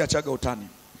kidogo, mwambie achaga utani.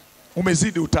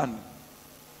 Umezidi utani.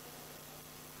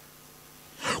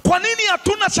 Kwa nini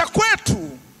hatuna cha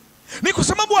kwetu? Ni kwa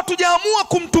sababu hatujaamua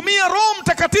kumtumia Roho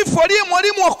Mtakatifu aliye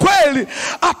mwalimu wa kweli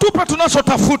atupe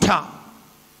tunachotafuta.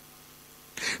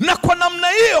 Na kwa namna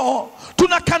hiyo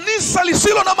tuna kanisa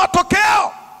lisilo na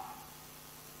matokeo.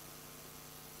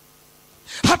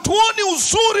 Hatuoni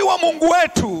uzuri wa Mungu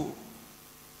wetu.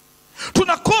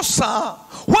 Tunakosa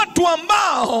watu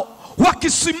ambao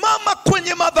wakisimama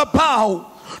kwenye madhabahu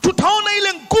tutaona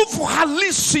ile nguvu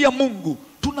halisi ya Mungu.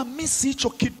 Tunamisi hicho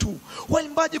kitu.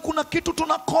 Waimbaji, kuna kitu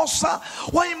tunakosa.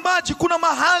 Waimbaji, kuna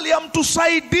mahali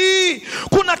hamtusaidii.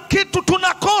 Kuna kitu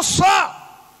tunakosa.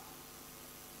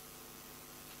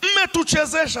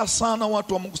 Mmetuchezesha sana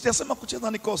watu wa Mungu. Sijasema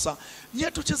kucheza ni kosa.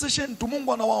 Nyie tuchezesheni tu,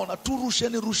 Mungu anawaona.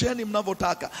 Rusheni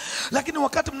mnavyotaka. Lakini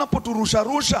wakati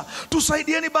mnapoturusha,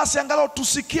 tusaidieni basi angalau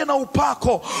tusikie na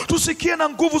upako, tusikie na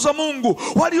nguvu za Mungu.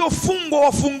 Waliofungwa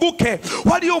wafunguke,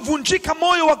 waliovunjika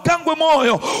moyo wagangwe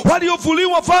moyo,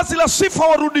 waliovuliwa vazi la sifa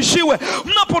warudishiwe.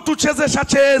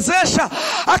 Mnapotuchezesha,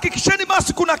 hakikisheni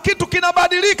basi kuna kitu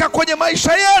kinabadilika kwenye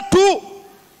maisha yetu.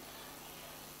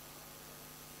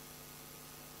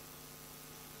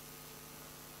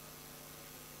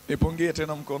 Nipungie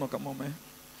tena mkono kama ume.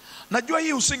 Najua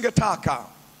hii usingetaka.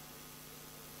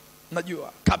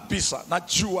 Najua kabisa,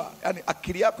 najua. Yani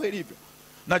akili yako ilivyo.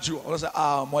 Najua.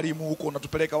 Unasema mwalimu huko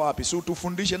unatupeleka wapi? Si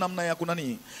utufundishe namna ya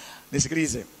kunani.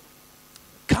 Nisikilize.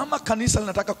 Kama kanisa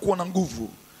linataka kuwa na nguvu,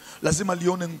 lazima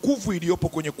lione nguvu iliyopo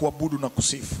kwenye kuabudu na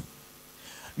kusifu.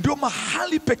 Ndio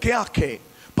mahali peke yake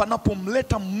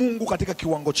panapomleta Mungu katika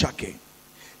kiwango chake.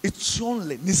 it's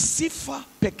only, ni sifa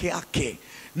peke yake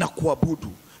na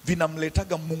kuabudu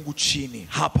vinamletaga Mungu chini.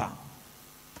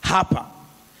 Hapa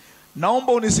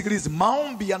naomba unisikilize,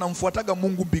 maombi yanamfuataga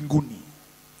Mungu mbinguni,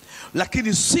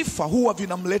 lakini sifa huwa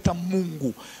vinamleta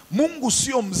Mungu. Mungu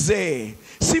sio mzee.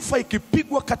 Sifa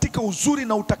ikipigwa katika uzuri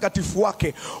na utakatifu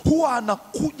wake, huwa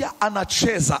anakuja,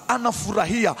 anacheza,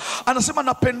 anafurahia, anasema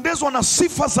napendezwa na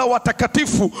sifa za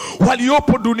watakatifu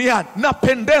waliopo duniani.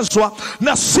 Napendezwa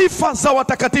na sifa za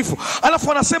watakatifu.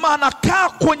 Alafu anasema anakaa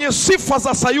kwenye sifa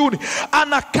za Sayuni.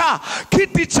 Anakaa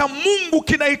kiti cha Mungu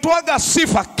kinaitwaga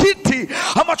sifa. Kiti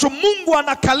ambacho Mungu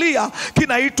anakalia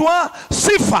kinaitwa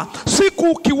sifa. Siku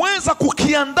ukiweza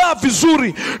kukiandaa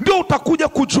vizuri, ndio utakuja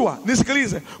kujua.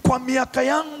 Nisikilize, kwa miaka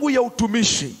yangu ya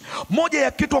utumishi, moja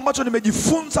ya kitu ambacho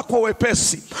nimejifunza kwa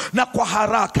wepesi na kwa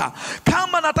haraka,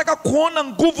 kama nataka kuona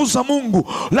nguvu za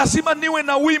Mungu, lazima niwe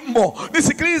na wimbo.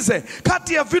 Nisikilize,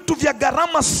 kati ya vitu vya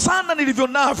gharama sana nilivyo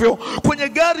navyo kwenye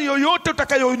gari yoyote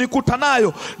utakayonikuta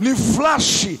nayo ni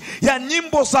flashi ya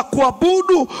nyimbo za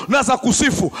kuabudu na za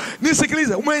kusifu.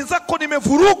 Nisikilize, mwenzako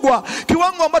nimevurugwa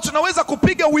kiwango ambacho naweza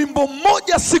kupiga wimbo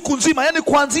mmoja siku nzima, yani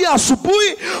kuanzia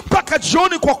asubuhi mpaka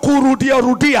jioni kwa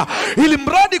kurudia, ili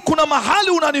mradi kuna mahali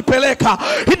unanipeleka,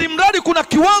 ili mradi kuna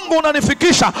kiwango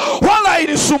unanifikisha. Wala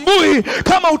hainisumbui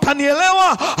kama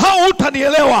utanielewa au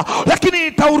utanielewa, lakini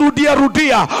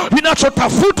nitaurudia.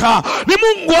 Ninachotafuta ni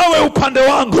Mungu awe upande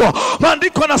wangu.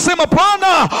 Maandiko yanasema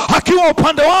Bwana akiwa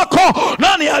upande wako,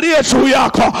 nani aliye juu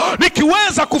yako?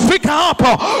 Nikiweza kufika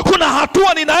hapo, kuna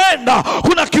hatua ninaenda,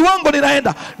 kuna kiwango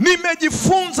ninaenda.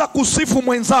 Nimejifunza kusifu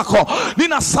mwenzako.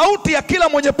 Nina sauti ya kila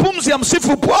mwenye pumzi ya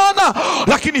msifu Bwana,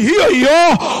 lakini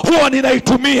hiyo huwa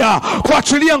ninaitumia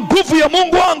kuachilia nguvu ya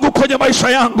Mungu wangu kwenye maisha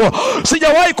yangu.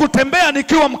 Sijawahi kutembea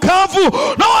nikiwa mkavu,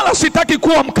 na wala sitaki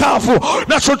kuwa mkavu.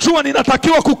 Nachojua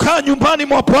ninatakiwa kukaa nyumbani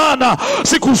mwa Bwana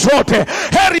siku zote.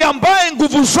 Heri ambaye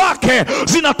nguvu zake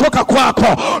zinatoka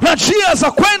kwako, na njia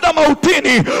za kwenda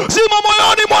mautini zimo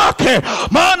moyoni mwake.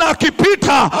 Maana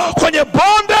akipita kwenye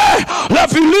bonde la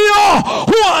vilio,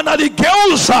 huwa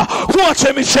analigeuza kuwa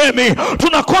chemichemi.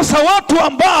 Tunakosa watu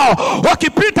ambao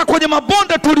wakipita kwenye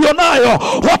mabonde tulionayo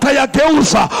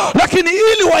watayageuza, lakini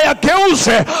ili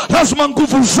wayageuze lazima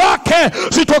nguvu zake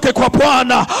zitoke kwa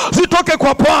Bwana. Zitoke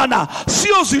kwa Bwana,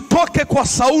 sio zitoke kwa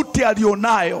sauti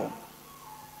alionayo.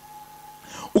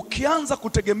 Ukianza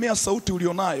kutegemea sauti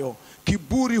ulionayo,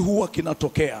 kiburi huwa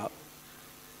kinatokea.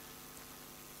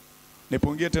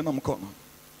 Nipungie tena mkono.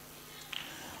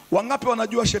 Wangapi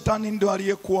wanajua shetani ndio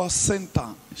aliyekuwa center?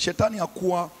 Shetani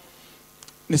hakuwa,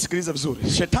 nisikilize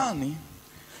vizuri,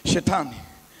 shetani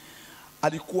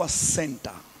alikuwa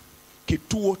center,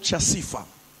 kituo cha sifa.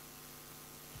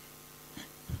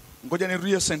 Ngoja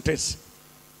nirudie sentence.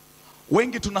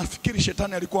 Wengi tunafikiri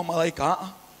shetani alikuwa malaika.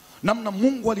 Namna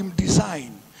Mungu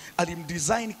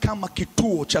alimdesign kama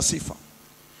kituo cha sifa.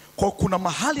 Kwa kuna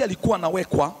mahali alikuwa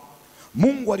anawekwa.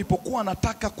 Mungu alipokuwa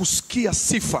anataka kusikia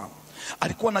sifa,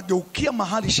 alikuwa anageukia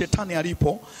mahali shetani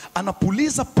alipo,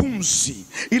 anapuliza pumzi.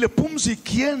 Ile pumzi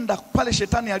ikienda pale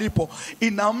shetani alipo,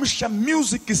 inaamsha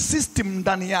music system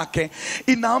ndani yake,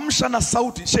 inaamsha na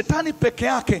sauti. Shetani peke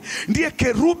yake ndiye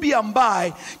kerubi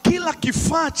ambaye kila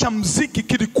kifaa cha muziki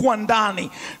kilikuwa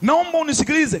ndani. Naomba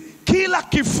unisikilize, kila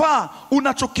kifaa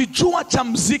unachokijua cha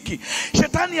muziki,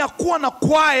 shetani hakuwa na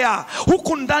kwaya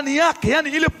huku ndani yake. Yani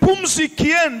ile pumzi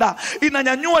ikienda,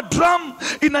 inanyanyua drum,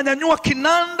 inanyanyua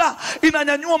kinanda,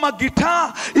 inanyanyua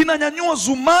magitaa, inanyanyua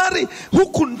zumari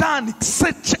huku ndani.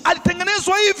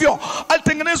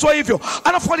 Alitengenezwa hivyo.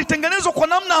 Alafu alitengenezwa kwa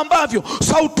namna ambavyo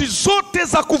sauti zote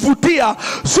za kuvutia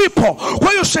zipo.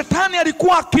 Kwa hiyo shetani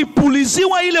alikuwa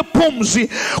akipuliziwa ile pumzi,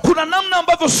 kuna namna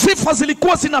ambavyo sifa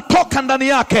zilikuwa zinatoka ndani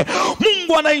yake.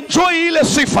 Mungu anaenjoy ile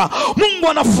sifa, Mungu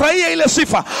anafurahia ile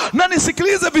sifa. Na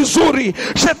nisikilize vizuri,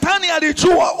 shetani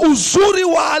alijua uzuri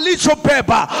wa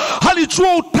alichobeba,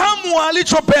 alijua utamu wa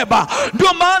alichobeba.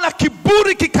 Ndio maana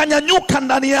kiburi kikanyanyuka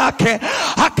ndani yake,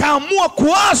 akaamua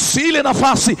kuasi ile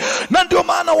nafasi. Na ndio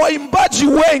maana waimbaji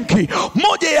wengi,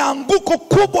 moja ya anguko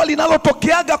kubwa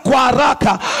linalotokeaga kwa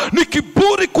haraka ni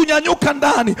kiburi kunyanyuka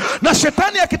ndani. Na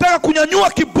shetani akitaka kunyanyua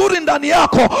kiburi ndani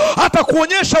yako, hata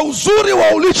kuonyesha uzuri wa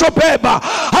ulichobeba,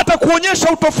 hata kuonyesha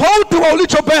utofauti wa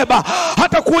ulichobeba,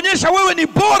 hata kuonyesha wewe ni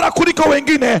bora kuliko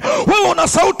wengine, wewe una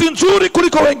sauti nzuri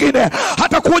kuliko wengine,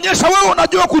 hata kuonyesha wewe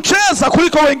unajua kucheza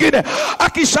kuliko wengine.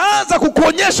 Akishaanza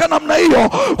kukuonyesha namna hiyo,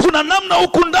 kuna namna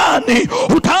huku ndani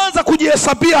utaanza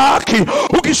kujihesabia haki.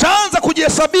 Ukishaanza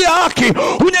kujihesabia haki,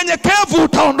 unyenyekevu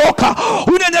utaondoka.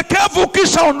 Unyenyekevu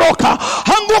ukishaondoka,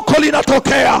 anguko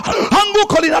linatokea,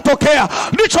 anguko linatokea.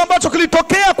 Ndicho ambacho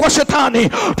kilitokea kwa shetani.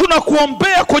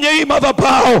 Tunakuombea kwenye hii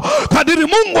madhabahu, kadiri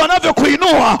Mungu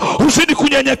anavyokuinua uzidi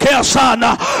kunyenyekea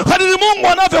sana. Kadiri Mungu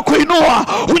anavyokuinua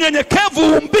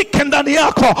unyenyekevu umbike ndani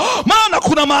yako, maana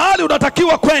kuna mahali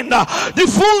unatakiwa kwenda.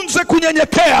 Jifunze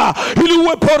kunyenyekea ili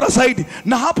uwe bora zaidi.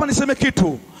 Na hapa niseme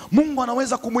kitu, Mungu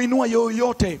anaweza kumuinua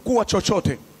yoyote kuwa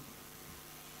chochote.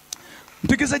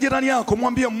 Mtikize jirani yako,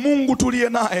 mwambie Mungu tuliye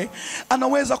naye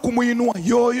anaweza kumuinua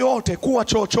yoyote kuwa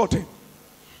chochote.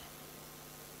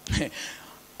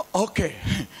 Okay,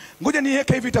 ngoja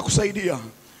niweke hivi, itakusaidia.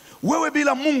 Wewe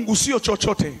bila Mungu sio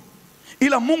chochote,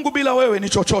 ila Mungu bila wewe ni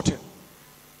chochote.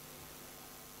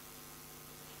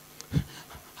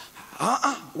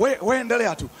 Wewe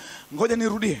endelea tu, ngoja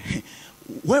nirudie.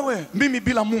 Mimi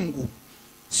bila Mungu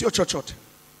sio chochote,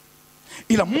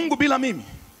 ila Mungu bila mimi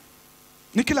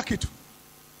ni kila kitu.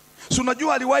 Si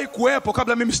unajua aliwahi kuwepo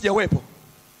kabla mimi sijawepo.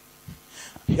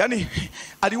 Yaani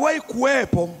aliwahi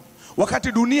kuwepo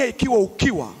wakati dunia ikiwa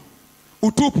ukiwa,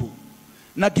 utupu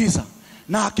na giza,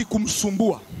 na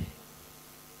hakikumsumbua.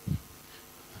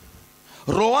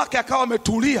 Roho wake akawa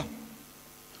ametulia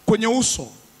kwenye uso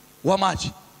wa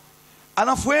maji.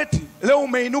 Alafu eti leo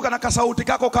umeinuka na kasauti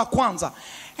kako ka kwanza,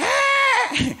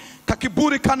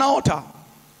 kakiburi kanaota.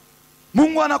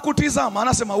 Mungu anakutizama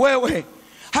anasema, wewe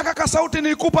haka kasauti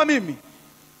nilikupa mimi,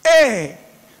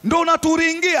 ndo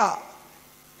unaturingia.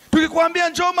 Tukikwambia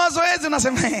njoo mazoezi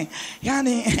unasema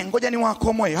yani ngoja ni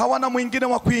wakomoe, hawana mwingine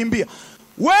wa kuimbia.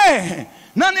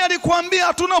 Nani alikuambia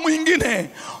hatuna mwingine?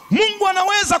 Mungu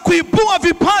anaweza kuibua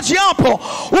vipaji hapo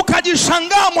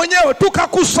ukajishangaa mwenyewe,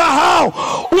 tukakusahau.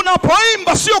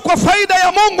 Unapoimba sio kwa faida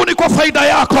ya Mungu, ni kwa faida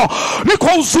yako, ni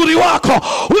kwa uzuri wako.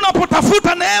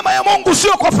 Unapotafuta neema ya Mungu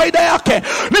sio kwa faida yake,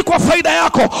 ni kwa faida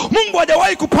yako. Mungu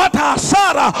hajawahi kupata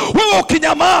hasara wewe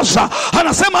ukinyamaza.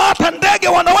 Anasema hata ndege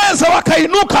wanaweza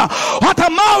wakainuka, hata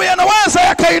mawe yanaweza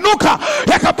yakainuka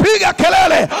yakapiga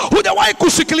kelele. Hujawahi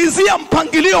kusikilizia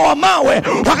mpangilio wa mawe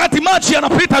wakati maji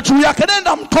yanapita juu yake.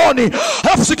 Nenda mtoni,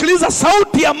 alafu sikiliza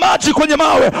sauti ya maji kwenye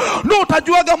mawe, ndio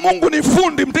utajuaga Mungu ni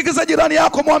fundi. Mtikiza jirani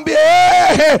yako, mwambie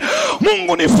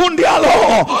Mungu ni fundi.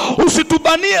 Halo,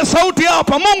 usitubanie sauti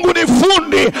hapa. Mungu ni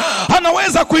fundi,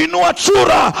 anaweza kuinua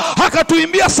chura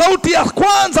akatuimbia sauti ya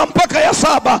kwanza mpaka ya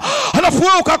 7, alafu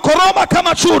wewe ukakoroma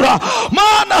kama chura.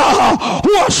 Maana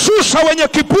huwashusha wenye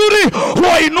kiburi,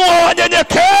 huwainua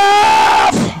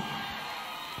wanyenyekevu.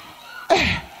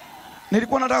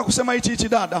 Nilikuwa nataka kusema hichi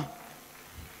dada.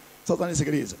 Sasa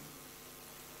nisikilize.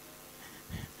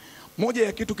 Moja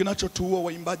ya kitu kinachotuua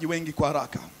waimbaji wengi kwa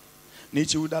haraka ni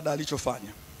hichi dada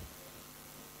alichofanya.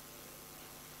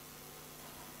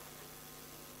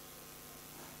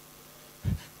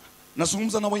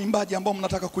 Nazungumza na waimbaji ambao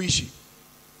mnataka kuishi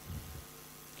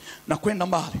na kwenda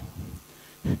mbali.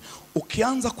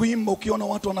 Ukianza kuimba ukiona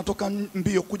watu wanatoka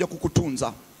mbio kuja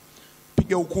kukutunza,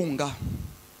 piga ukunga.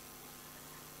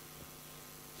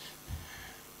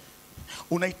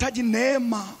 Unahitaji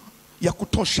neema ya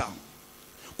kutosha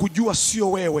kujua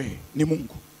sio wewe, ni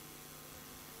Mungu.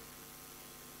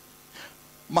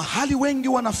 Mahali wengi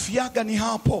wanafiaga ni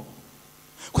hapo,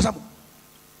 kwa sababu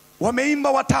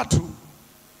wameimba watatu,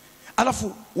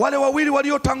 alafu wale wawili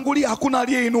waliotangulia hakuna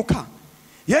aliyeinuka.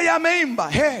 Yeye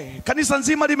ameimba, kanisa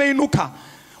nzima limeinuka.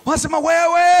 Wanasema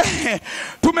wewe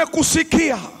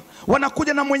tumekusikia.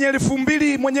 Wanakuja na mwenye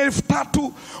 2,000, mwenye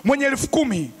 3,000, mwenye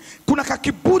 10,000. Kuna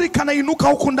kakiburi kanainuka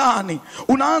huku ndani.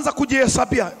 Unaanza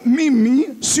kujihesabia, mimi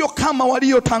sio kama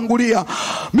waliotangulia,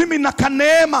 mimi na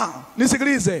kaneema.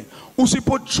 Nisikilize,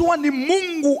 usipojua ni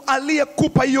Mungu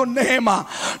aliyekupa hiyo neema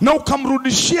na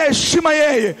ukamrudishia heshima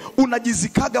yeye,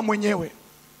 unajizikaga mwenyewe.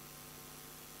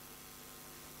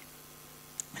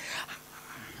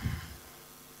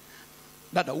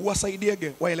 Dada,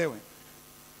 uwasaidiege waelewe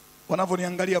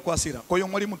wanavyoniangalia kwa hasira. Kwa hiyo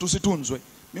mwalimu, tusitunzwe.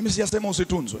 Mimi sijasema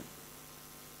usitunzwe,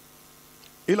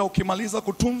 ila ukimaliza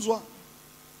kutunzwa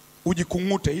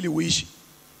ujikungute ili uishi.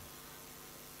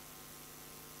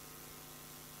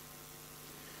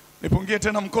 Nipungie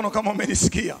tena mkono kama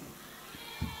umenisikia.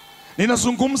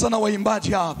 Ninazungumza na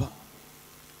waimbaji hapa.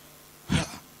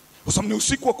 Usamu ni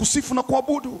usiku wa kusifu na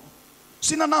kuabudu.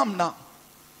 Sina namna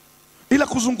ila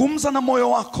kuzungumza na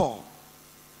moyo wako.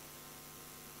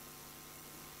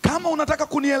 Kama unataka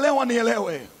kunielewa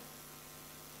nielewe.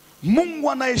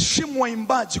 Mungu anaheshimu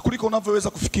waimbaji kuliko unavyoweza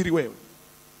kufikiri wewe.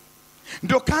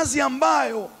 Ndio kazi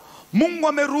ambayo Mungu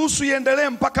ameruhusu iendelee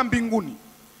mpaka mbinguni.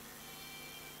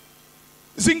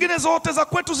 Zingine zote za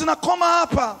kwetu zinakoma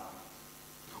hapa.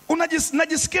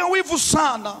 Najisikia wivu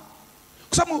sana,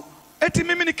 kwa sababu eti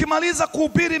mimi nikimaliza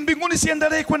kuhubiri mbinguni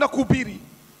siendelee kwenda kuhubiri.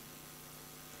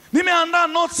 Nimeandaa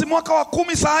notes mwaka wa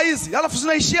 10 saa hizi, alafu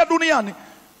zinaishia duniani.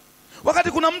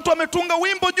 Wakati kuna mtu ametunga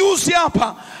wimbo juzi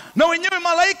hapa, na wenyewe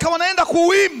malaika wanaenda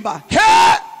kuimba.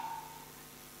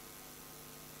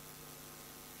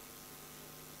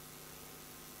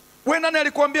 Wewe nani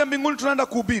alikuambia mbinguni tunaenda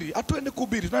kuhubiri? Hatuendi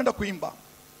kuhubiri, tunaenda kuimba.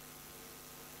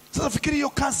 Sasa fikiri hiyo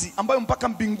kazi ambayo mpaka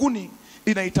mbinguni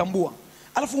inaitambua,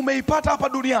 alafu umeipata hapa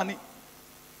duniani,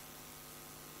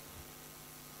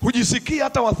 hujisikii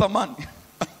hata wa thamani.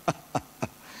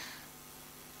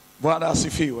 Bwana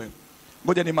asifiwe.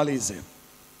 Ngoja nimalize.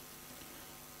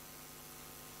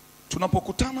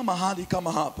 Tunapokutana mahali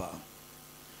kama hapa,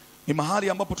 ni mahali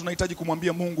ambapo tunahitaji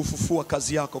kumwambia Mungu, fufua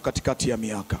kazi yako katikati ya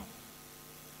miaka.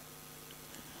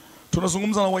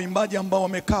 Tunazungumza na waimbaji ambao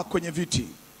wamekaa kwenye viti,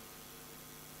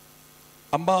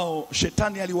 ambao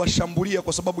shetani aliwashambulia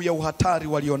kwa sababu ya uhatari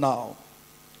walionao.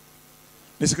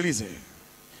 Nisikilize,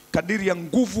 kadiri ya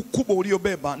nguvu kubwa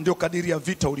uliobeba ndio kadiri ya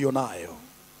vita ulionayo.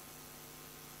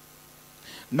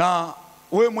 Na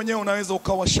wewe mwenyewe unaweza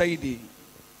ukawa shahidi.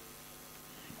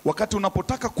 Wakati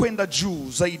unapotaka kwenda juu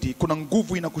zaidi, kuna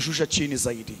nguvu inakushusha chini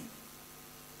zaidi.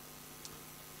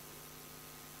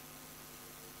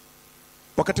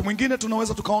 Wakati mwingine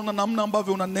tunaweza tukaona namna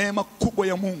ambavyo una neema kubwa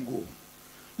ya Mungu,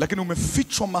 lakini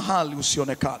umefichwa mahali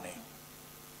usionekane.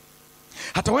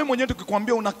 Hata wewe mwenyewe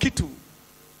tukikwambia una kitu,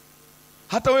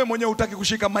 hata wewe mwenyewe hutaki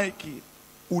kushika maiki,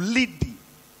 ulidi,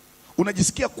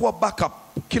 unajisikia kuwa backup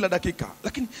kila dakika.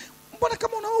 Lakini mbona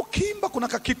kama unaokiimba kuna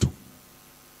kitu?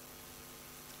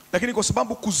 Lakini kwa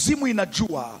sababu kuzimu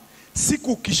inajua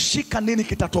siku ukishika nini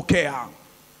kitatokea.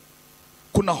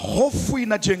 Kuna hofu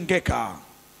inajengeka,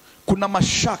 kuna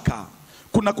mashaka,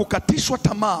 kuna kukatishwa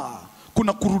tamaa,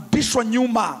 kuna kurudishwa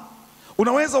nyuma.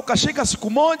 Unaweza ukashika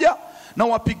siku moja na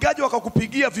wapigaji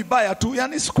wakakupigia vibaya tu,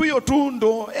 yani siku hiyo tu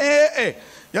ndo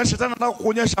yani shetani anataka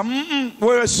kukuonyesha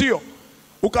wewe sio.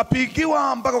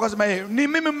 Ukapigiwa mpaka ukasema ni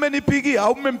mimi mmenipigia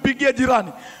au mmempigia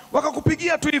jirani,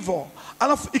 wakakupigia tu hivyo,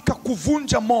 alafu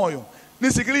ikakuvunja moyo.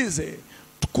 Nisikilize,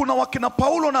 kuna wakina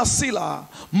Paulo na Sila,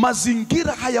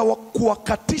 mazingira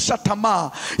hayakuwakatisha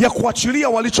tamaa ya kuachilia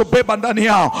walichobeba ndani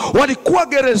yao. Walikuwa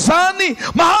gerezani,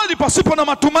 mahali pasipo na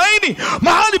matumaini,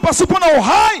 mahali pasipo na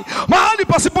uhai, mahali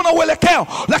pasipo na uelekeo,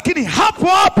 lakini hapo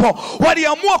hapo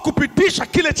waliamua kupitisha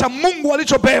kile cha Mungu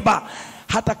walichobeba.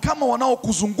 Hata kama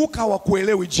wanaokuzunguka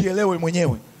hawakuelewi, jielewe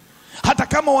mwenyewe. Hata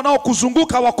kama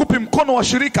wanaokuzunguka hawakupi mkono wa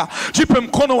shirika, jipe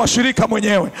mkono wa shirika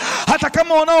mwenyewe. Hata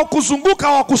kama wanaokuzunguka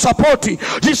hawakusapoti,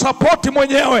 jisapoti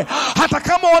mwenyewe. Hata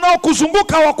kama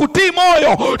wanaokuzunguka hawakutii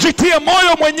moyo, jitie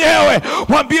moyo mwenyewe.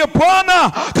 Mwambie Bwana,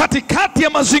 katikati ya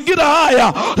mazingira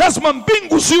haya lazima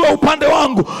mbingu ziwe upande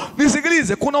wangu.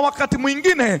 Nisikilize, kuna wakati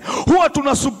mwingine huwa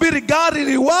tunasubiri gari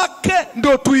liwake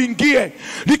ndio tuingie.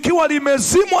 Likiwa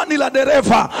limezimwa ni la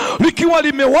dereva, likiwa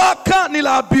limewaka ni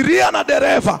la abiria na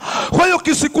dereva. Kwa hiyo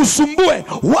kisikusumbue,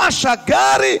 washa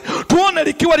gari tuone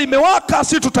likiwa limewaka,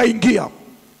 si tutaingia.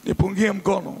 Nipungie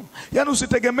mkono. Yaani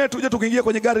usitegemee tuje tukiingia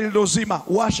kwenye gari lililozima.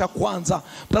 Washa kwanza.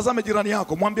 Mtazame jirani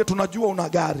yako, mwambie tunajua una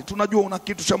gari, tunajua una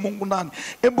kitu cha Mungu ndani.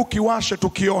 Hebu kiwashe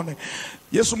tukione.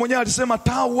 Yesu mwenyewe alisema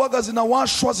taa uwaga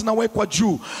zinawashwa, zinawekwa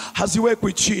juu,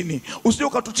 haziwekwi chini. Usije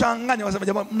ukatuchanganya wasema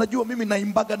jamani, mnajua mimi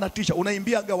naimbaga na tisha.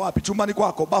 Unaimbiaga wapi? Chumbani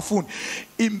kwako, bafuni.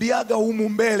 Imbiaga humu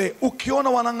mbele. Ukiona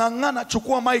wanang'ang'ana,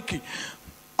 chukua maiki.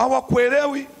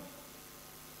 Hawakuelewi,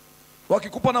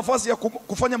 wakikupa nafasi ya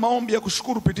kufanya maombi ya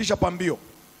kushukuru, pitisha pambio.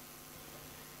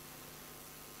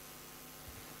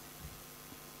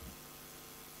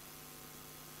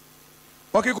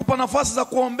 Wakikupa nafasi za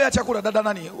kuombea chakula, dada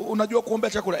nani, unajua kuombea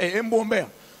chakula? Hebu ombea.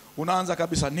 Unaanza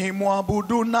kabisa, ni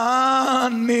muabudu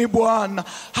nani Bwana.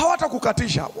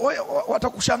 Hawatakukatisha,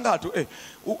 watakushangaa tu.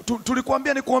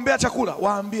 Tulikuambia ni kuombea chakula.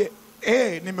 Waambie,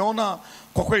 nimeona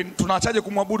kwa kweli tunaachaje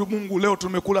kumwabudu Mungu leo,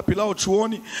 tumekula pilau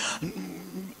chuoni.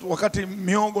 Wakati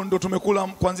miogo ndo tumekula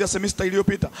kuanzia semester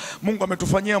iliyopita. Mungu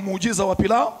ametufanyia muujiza wa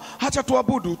pilau. Acha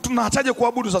tuabudu. Tunaachaje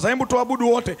kuabudu sasa? Hebu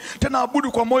tuabudu wote. Tena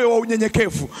abudu kwa moyo wa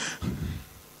unyenyekevu.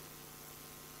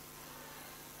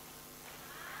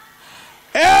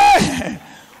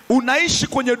 Unaishi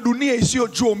kwenye dunia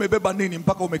isiyojua umebeba nini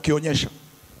mpaka umekionyesha.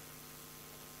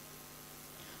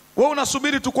 Wewe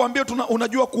unasubiri tukuambie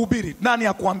unajua kuhubiri. Nani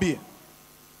akuambie?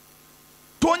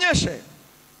 Tuonyeshe.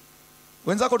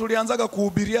 Wenzako tulianzaga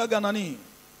kuhubiriaga nani?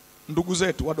 Ndugu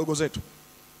zetu, wadogo zetu.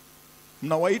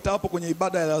 Mnawaita hapo kwenye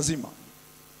ibada ya lazima.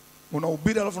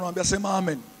 Unahubiri alafu unawaambia sema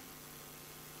amen.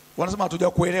 Wanasema hatuja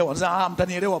kuelewa. Wanasema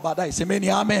mtanielewa baadaye, semeni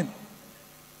amen.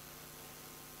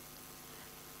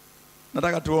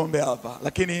 Nataka tuombe hapa,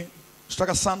 lakini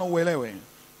tutaka sana uelewe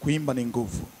kuimba ni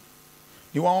nguvu.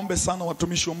 Niwaombe sana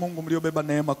watumishi wa Mungu mliobeba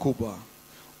neema kubwa.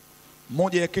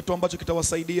 Moja ya kitu ambacho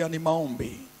kitawasaidia ni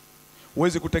maombi.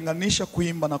 Huwezi kutenganisha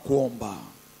kuimba na kuomba.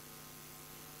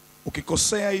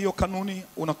 Ukikosea hiyo kanuni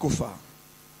unakufa.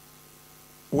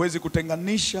 Huwezi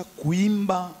kutenganisha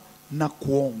kuimba na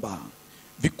kuomba.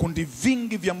 Vikundi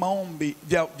vingi vya maombi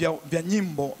vya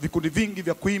nyimbo, vikundi vingi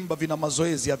vya kuimba vina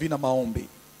mazoezi, havina maombi.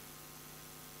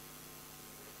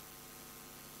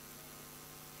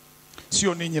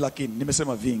 Sio ninyi, lakini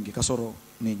nimesema vingi kasoro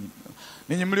ninyi.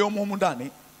 Ninyi mliomo humu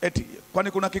ndani, eti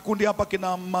kwani kuna kikundi hapa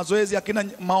kina mazoezi hakina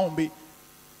maombi?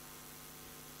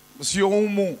 Sio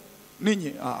humu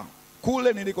ninyi.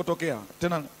 Kule nilikotokea,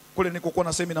 tena kule nilikokuwa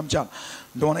na semina mchana,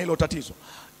 ndio wana hilo tatizo.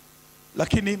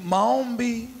 Lakini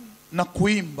maombi na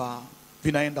kuimba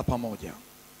vinaenda pamoja.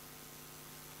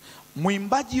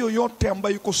 Mwimbaji yoyote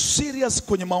ambaye yuko serious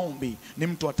kwenye maombi ni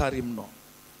mtu hatari mno.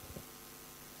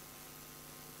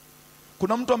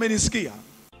 Kuna mtu amenisikia?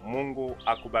 Mungu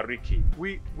akubariki.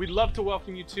 We'd love to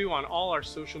welcome you too on all our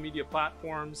social media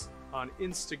platforms, on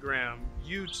Instagram,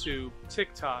 YouTube,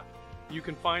 TikTok. You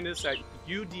can find us at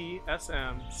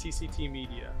UDSM CCT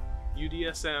Media.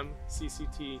 UDSM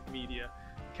CCT Media.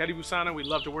 Karibu sana, we'd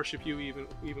love to worship you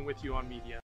even with you on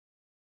media.